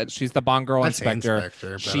you, Chad. She's the Bond girl inspector.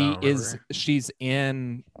 She's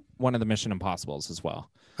in one of the Mission Impossibles as well.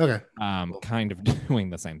 Okay. Kind of doing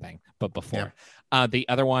the same thing, but before. Yeah. The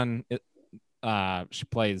other one, she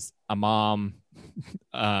plays a mom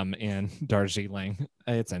in Darjeeling.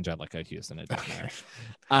 It's Angelica Houston. It doesn't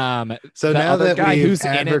matter. So now other that guy we've who's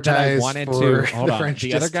in it that I wanted to hold on. French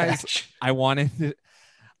the other guys I wanted to,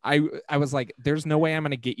 I was like, there's no way I'm going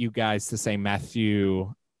to get you guys to say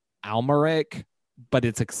Matthew Almeric, but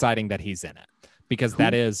it's exciting that he's in it because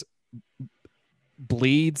that is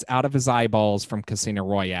bleeds out of his eyeballs from Casino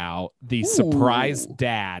Royale, the surprise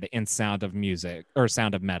dad in Sound of Music or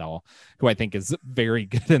Sound of Metal, who I think is very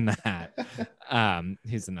good in that.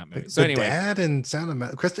 He's in that movie. So anyway, dad in Sound of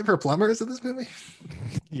Metal. Christopher Plummer is in this movie.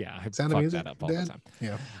 Yeah, I Sound of Music. That up all the time.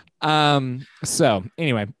 Yeah. So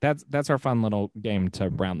anyway, that's our fun little game to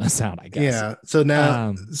round this out, I guess. Yeah. So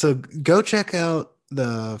now, so go check out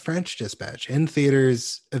the French Dispatch in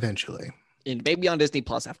theaters eventually, and maybe on Disney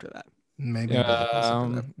Plus after that. Maybe.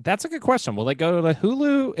 That's a good question. Will it go to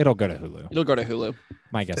Hulu? It'll go to Hulu. It'll go to Hulu.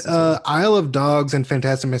 My guess is Isle of Dogs and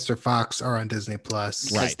Fantastic Mr. Fox are on Disney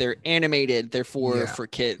Plus. Because they're animated. They're for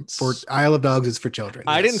kids. For Isle of Dogs is for children.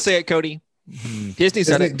 I didn't say it, Cody. Disney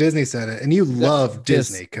said it. Disney said it. And you love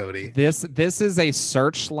Disney, Cody. This is a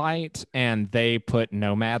Searchlight, and they put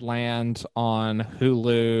Nomadland on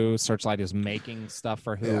Hulu. Searchlight is making stuff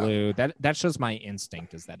for Hulu. Yeah. That shows my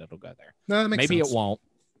instinct is that it'll go there. No, that makes Maybe sense. It won't.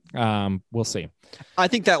 We'll see. I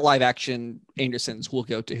think that live action Andersons will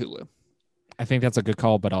go to Hulu. I think that's a good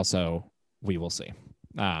call, but also we will see.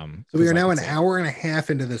 So we are now an hour and a half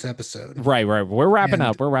into this episode. Right. We're wrapping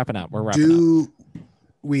up. Do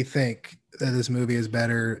we think that this movie is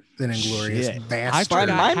better than Inglourious Basterds? By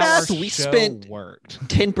my math, we spent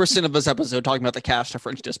 10% of this episode talking about the cast of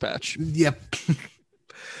French Dispatch. Yep.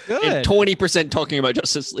 Good. And 20% talking about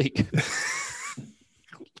Justice League.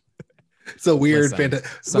 So weird.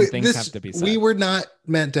 Some things have to be said. We were not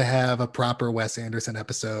meant to have a proper Wes Anderson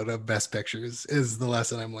episode of Best Pictures is the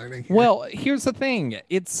lesson I'm learning here. Well, here's the thing.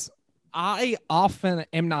 It's I often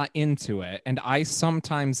am not into it, and I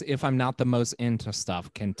sometimes, if I'm not the most into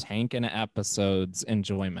stuff, can tank an episode's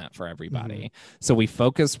enjoyment for everybody. So we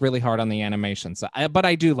focus really hard on the animation. But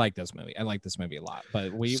I do like this movie. I like this movie a lot.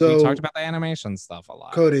 But we talked about the animation stuff a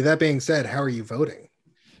lot. Cody, that being said, how are you voting?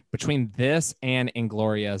 Between this and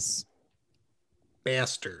Inglourious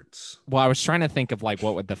Bastards. Well, I was trying to think of like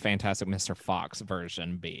what would the Fantastic Mr. Fox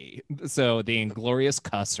version be. So the Inglourious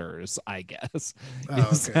Cussers, I guess,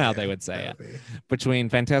 is how they would say it. Between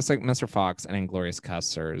Fantastic Mr. Fox and Inglourious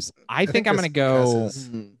Cussers, I think I'm going to go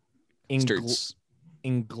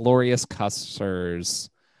Inglourious Cussers.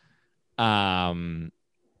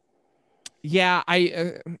 Yeah,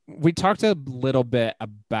 we talked a little bit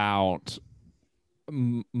about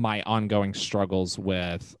my ongoing struggles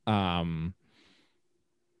with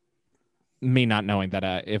me not knowing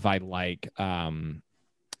that if I like Quentin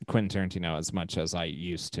Tarantino as much as I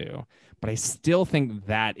used to, but I still think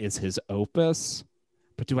that is his opus.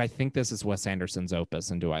 But do I think this is Wes Anderson's opus,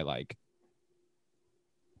 and do I like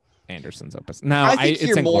Anderson's opus? No, I think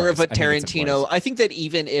you're more of a Tarantino. I think that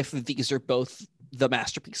even if these are both the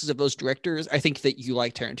masterpieces of those directors, I think that you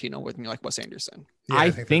like Tarantino more than you like Wes Anderson. Yeah, I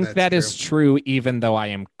think that is true, even though I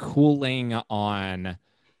am cooling on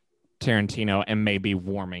Tarantino and maybe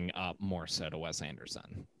warming up more so to Wes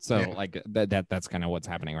Anderson. So like that's kind of what's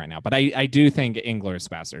happening right now. But I do think Inglourious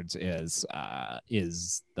Bastards is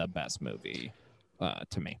the best movie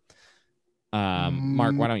to me.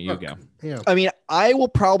 Mark, why don't you go? Yeah. I mean, I will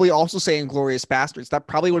probably also say Inglourious Bastards. That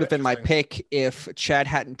probably would have been my pick if Chad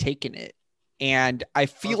hadn't taken it. And I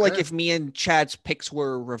feel like if me and Chad's picks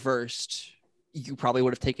were reversed, you probably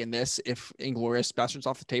would have taken this if Inglourious Bastards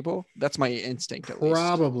off the table. That's my instinct.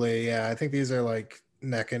 Probably, yeah. I think these are like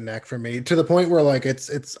neck and neck for me, to the point where like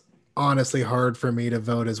it's honestly hard for me to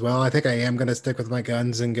vote as well. I think I am going to stick with my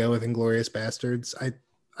guns and go with Inglourious Bastards.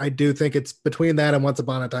 I do think it's between that and Once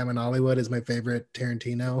Upon a Time in Hollywood is my favorite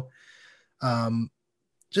Tarantino.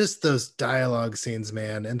 Just those dialogue scenes,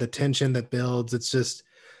 man, and the tension that builds. It's just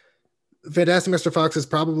Fantastic Mr. Fox is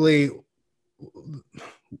probably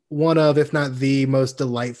one of, if not the most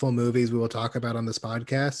delightful movies we will talk about on this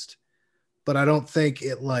podcast, but I don't think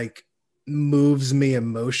it like moves me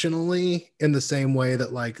emotionally in the same way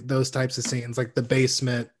that like those types of scenes, like the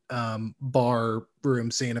basement bar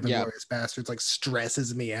room scene of Inglourious Bastards, like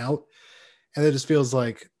stresses me out. And it just feels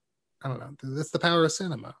like, I don't know, that's the power of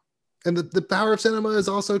cinema. And the power of cinema is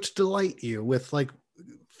also to delight you with like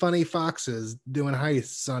funny foxes doing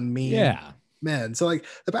heists on mean men. So like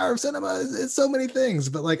the power of cinema is so many things,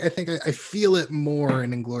 but like I think I feel it more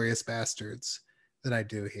in Inglourious Bastards than I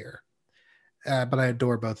do here. But I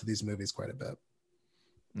adore both of these movies quite a bit.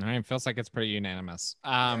 All right, feels like it's pretty unanimous.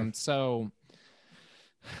 So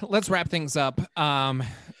let's wrap things up.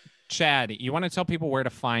 Chad, you want to tell people where to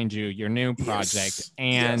find you, your new project,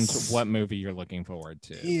 and what movie you're looking forward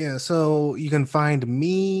to? Yeah, so you can find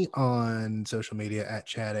me on social media at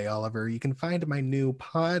Chad A. Oliver. You can find my new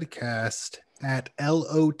podcast at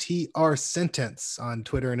LOTR Sentence on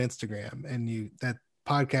Twitter and Instagram. And that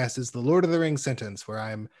podcast is the Lord of the Rings Sentence, where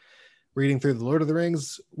I'm reading through the Lord of the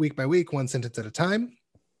Rings week by week, one sentence at a time.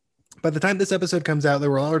 By the time this episode comes out,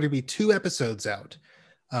 there will already be 2 episodes out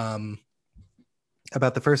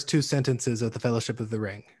about the first 2 sentences of the Fellowship of the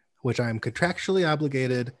Ring, which I'm contractually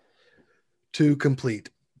obligated to complete.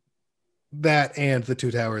 That and The Two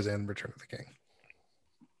Towers and Return of the King.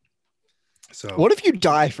 So what if you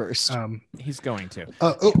die first? He's going to.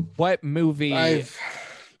 What movie? I've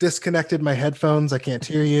disconnected my headphones. I can't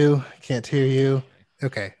hear you.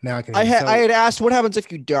 Okay, now I can hear I had asked what happens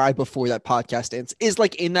if you die before that podcast ends. Is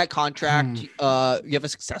like in that contract, you have a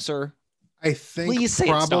successor? I think Please say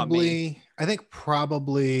it's not me. I think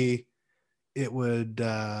probably it would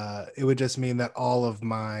just mean that all of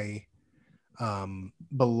my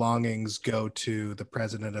belongings go to the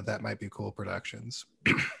president of That Might Be Cool Productions.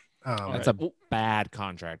 That's a bad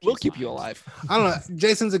contract. We'll keep you alive. I don't know.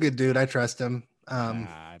 Jason's a good dude. I trust him.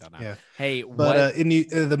 I don't know. Yeah. Hey, but in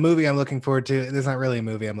the movie I'm looking forward to, there's not really a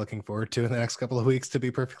movie I'm looking forward to in the next couple of weeks, to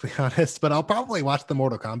be perfectly honest. But I'll probably watch the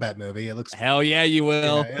Mortal Kombat movie. It looks hell yeah, you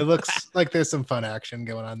will. Yeah, it looks like there's some fun action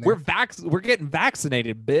going on there. We're getting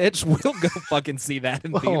vaccinated, bitch. We'll go fucking see that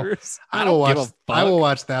in theaters. I will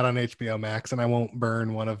watch that on HBO Max, and I won't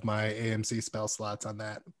burn one of my AMC spell slots on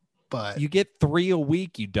that. But you get 3 a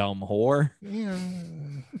week, you dumb whore. Yeah.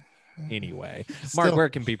 Anyway, Mark, where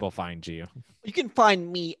can people find you? You can find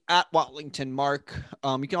me at Watlington Mark.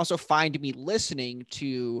 You can also find me listening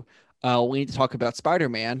to We Need to Talk About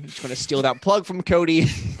Spider-Man. I'm just going to steal that plug from Cody.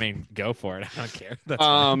 I mean, go for it. I don't care.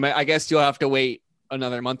 I guess you'll have to wait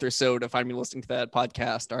another month or so to find me listening to that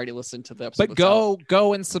podcast. I already listened to the episode. But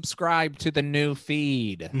go and subscribe to the new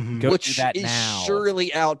feed, which do that is now.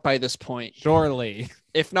 Surely out by this point. Surely,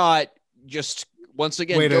 if not, just once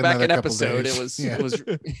again go back an episode. It was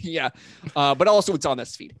but also it's on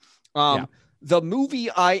this feed. The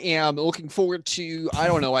movie I am looking forward to, I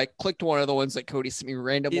don't know. I clicked one of the ones that Cody sent me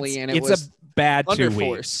randomly, and it was a bad Thunder 2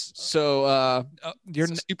 Force. weeks. So you're a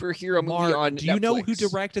superhero movie on do you Netflix. know who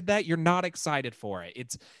directed that? You're not excited for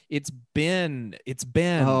it. It's Ben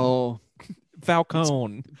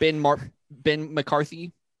Falcone. Ben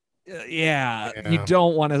McCarthy. Yeah, you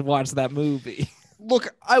don't want to watch that movie.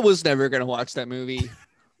 Look, I was never going to watch that movie.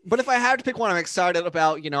 But if I had to pick one I'm excited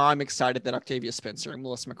about, I'm excited that Octavia Spencer and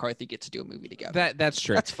Melissa McCarthy get to do a movie together. That's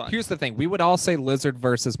true. That's fun. Here's the thing. We would all say Lizard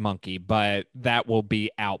versus Monkey, but that will be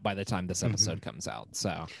out by the time this episode comes out.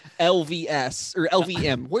 So LVS or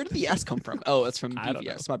LVM. Where did the S come from? Oh, it's from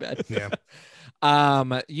BVS. My bad. Yeah.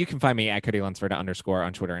 You can find me at Cody Lunsford _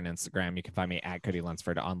 on Twitter and Instagram. You can find me at Cody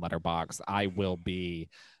Lunsford on Letterboxd. I will be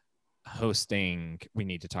hosting We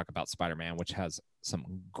Need to Talk About Spider-Man, which has some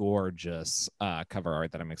gorgeous cover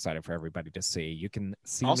art that I'm excited for everybody to see. You can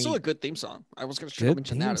see also a good theme song. I was going to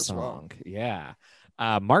mention that as well. Yeah.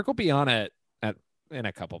 Mark will be on it in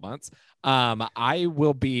a couple months. I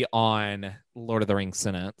will be on Lord of the Rings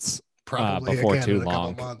Sentence probably before again too in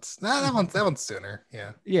long. A couple months. That one's sooner.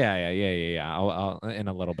 Yeah. I'll in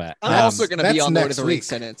a little bit. I'm also going to be on Lord of the Rings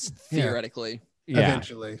Sentence theoretically.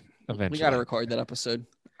 Eventually. We got to record that episode.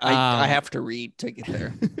 I have to read to get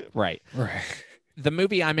there. Right. The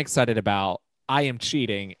movie I'm excited about, I am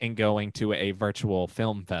cheating and going to a virtual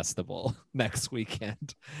film festival next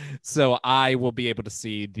weekend. So I will be able to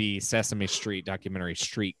see the Sesame Street documentary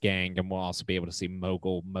Street Gang, and we'll also be able to see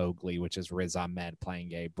Mogul Mowgli, which is Riz Ahmed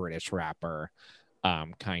playing a British rapper,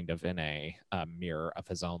 kind of in a mirror of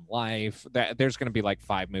his own life. There's going to be like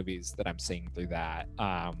 5 movies that I'm seeing through that.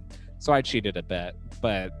 So I cheated a bit.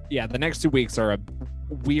 But yeah, the next 2 weeks are a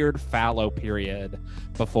weird fallow period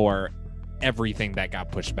before everything that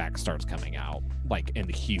got pushed back starts coming out, like in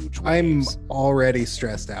huge waves. I'm already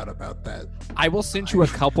stressed out about that. I will send you a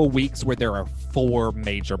couple weeks where there are 4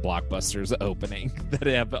 major blockbusters opening that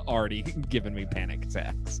have already given me panic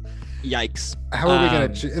attacks. Yikes. How are we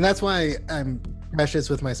going to... And that's why I'm precious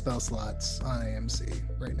with my spell slots on AMC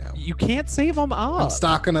right now. You can't save them up. I'm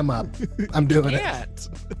stocking them up. I'm doing it.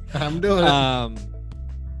 I'm doing it.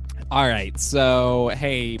 All right. So,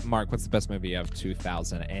 hey, Mark, what's the best movie of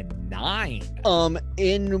 2009?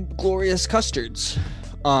 Inglourious Custards.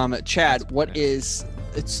 Chad, what is...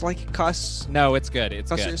 It's like No, it's good. It's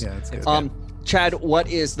Custards? good. Yeah, it's good. Chad, what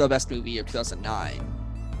is the best movie of 2009?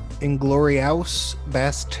 Inglourious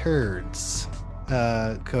Bastards.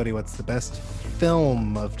 Cody, what's the best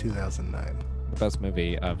film of 2009? The best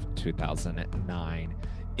movie of 2009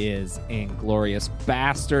 is Inglourious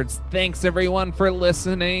Bastards. Thanks, everyone, for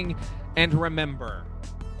listening. And remember,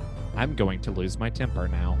 I'm going to lose my temper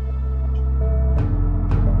now.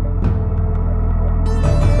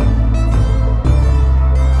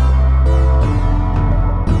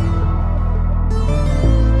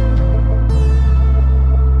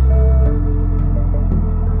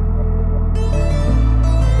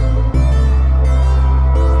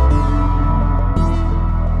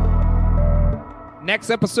 Next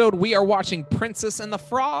episode, we are watching Princess and the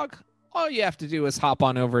Frog. All you have to do is hop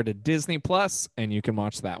on over to Disney Plus, and you can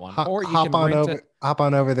watch that one. Or you hop can rent it. Hop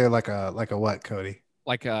on over there like a what, Cody?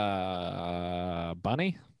 Like a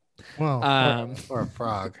bunny? Well, or a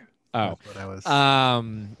frog. Oh, that's what I was.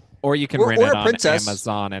 Or you can rent it on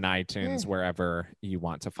Amazon and iTunes, wherever you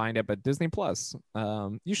want to find it. But Disney Plus,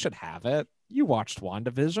 you should have it. You watched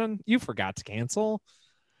WandaVision. You forgot to cancel.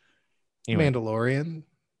 Anyway. Mandalorian.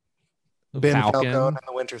 Ben Falcone and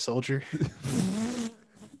the Winter Soldier.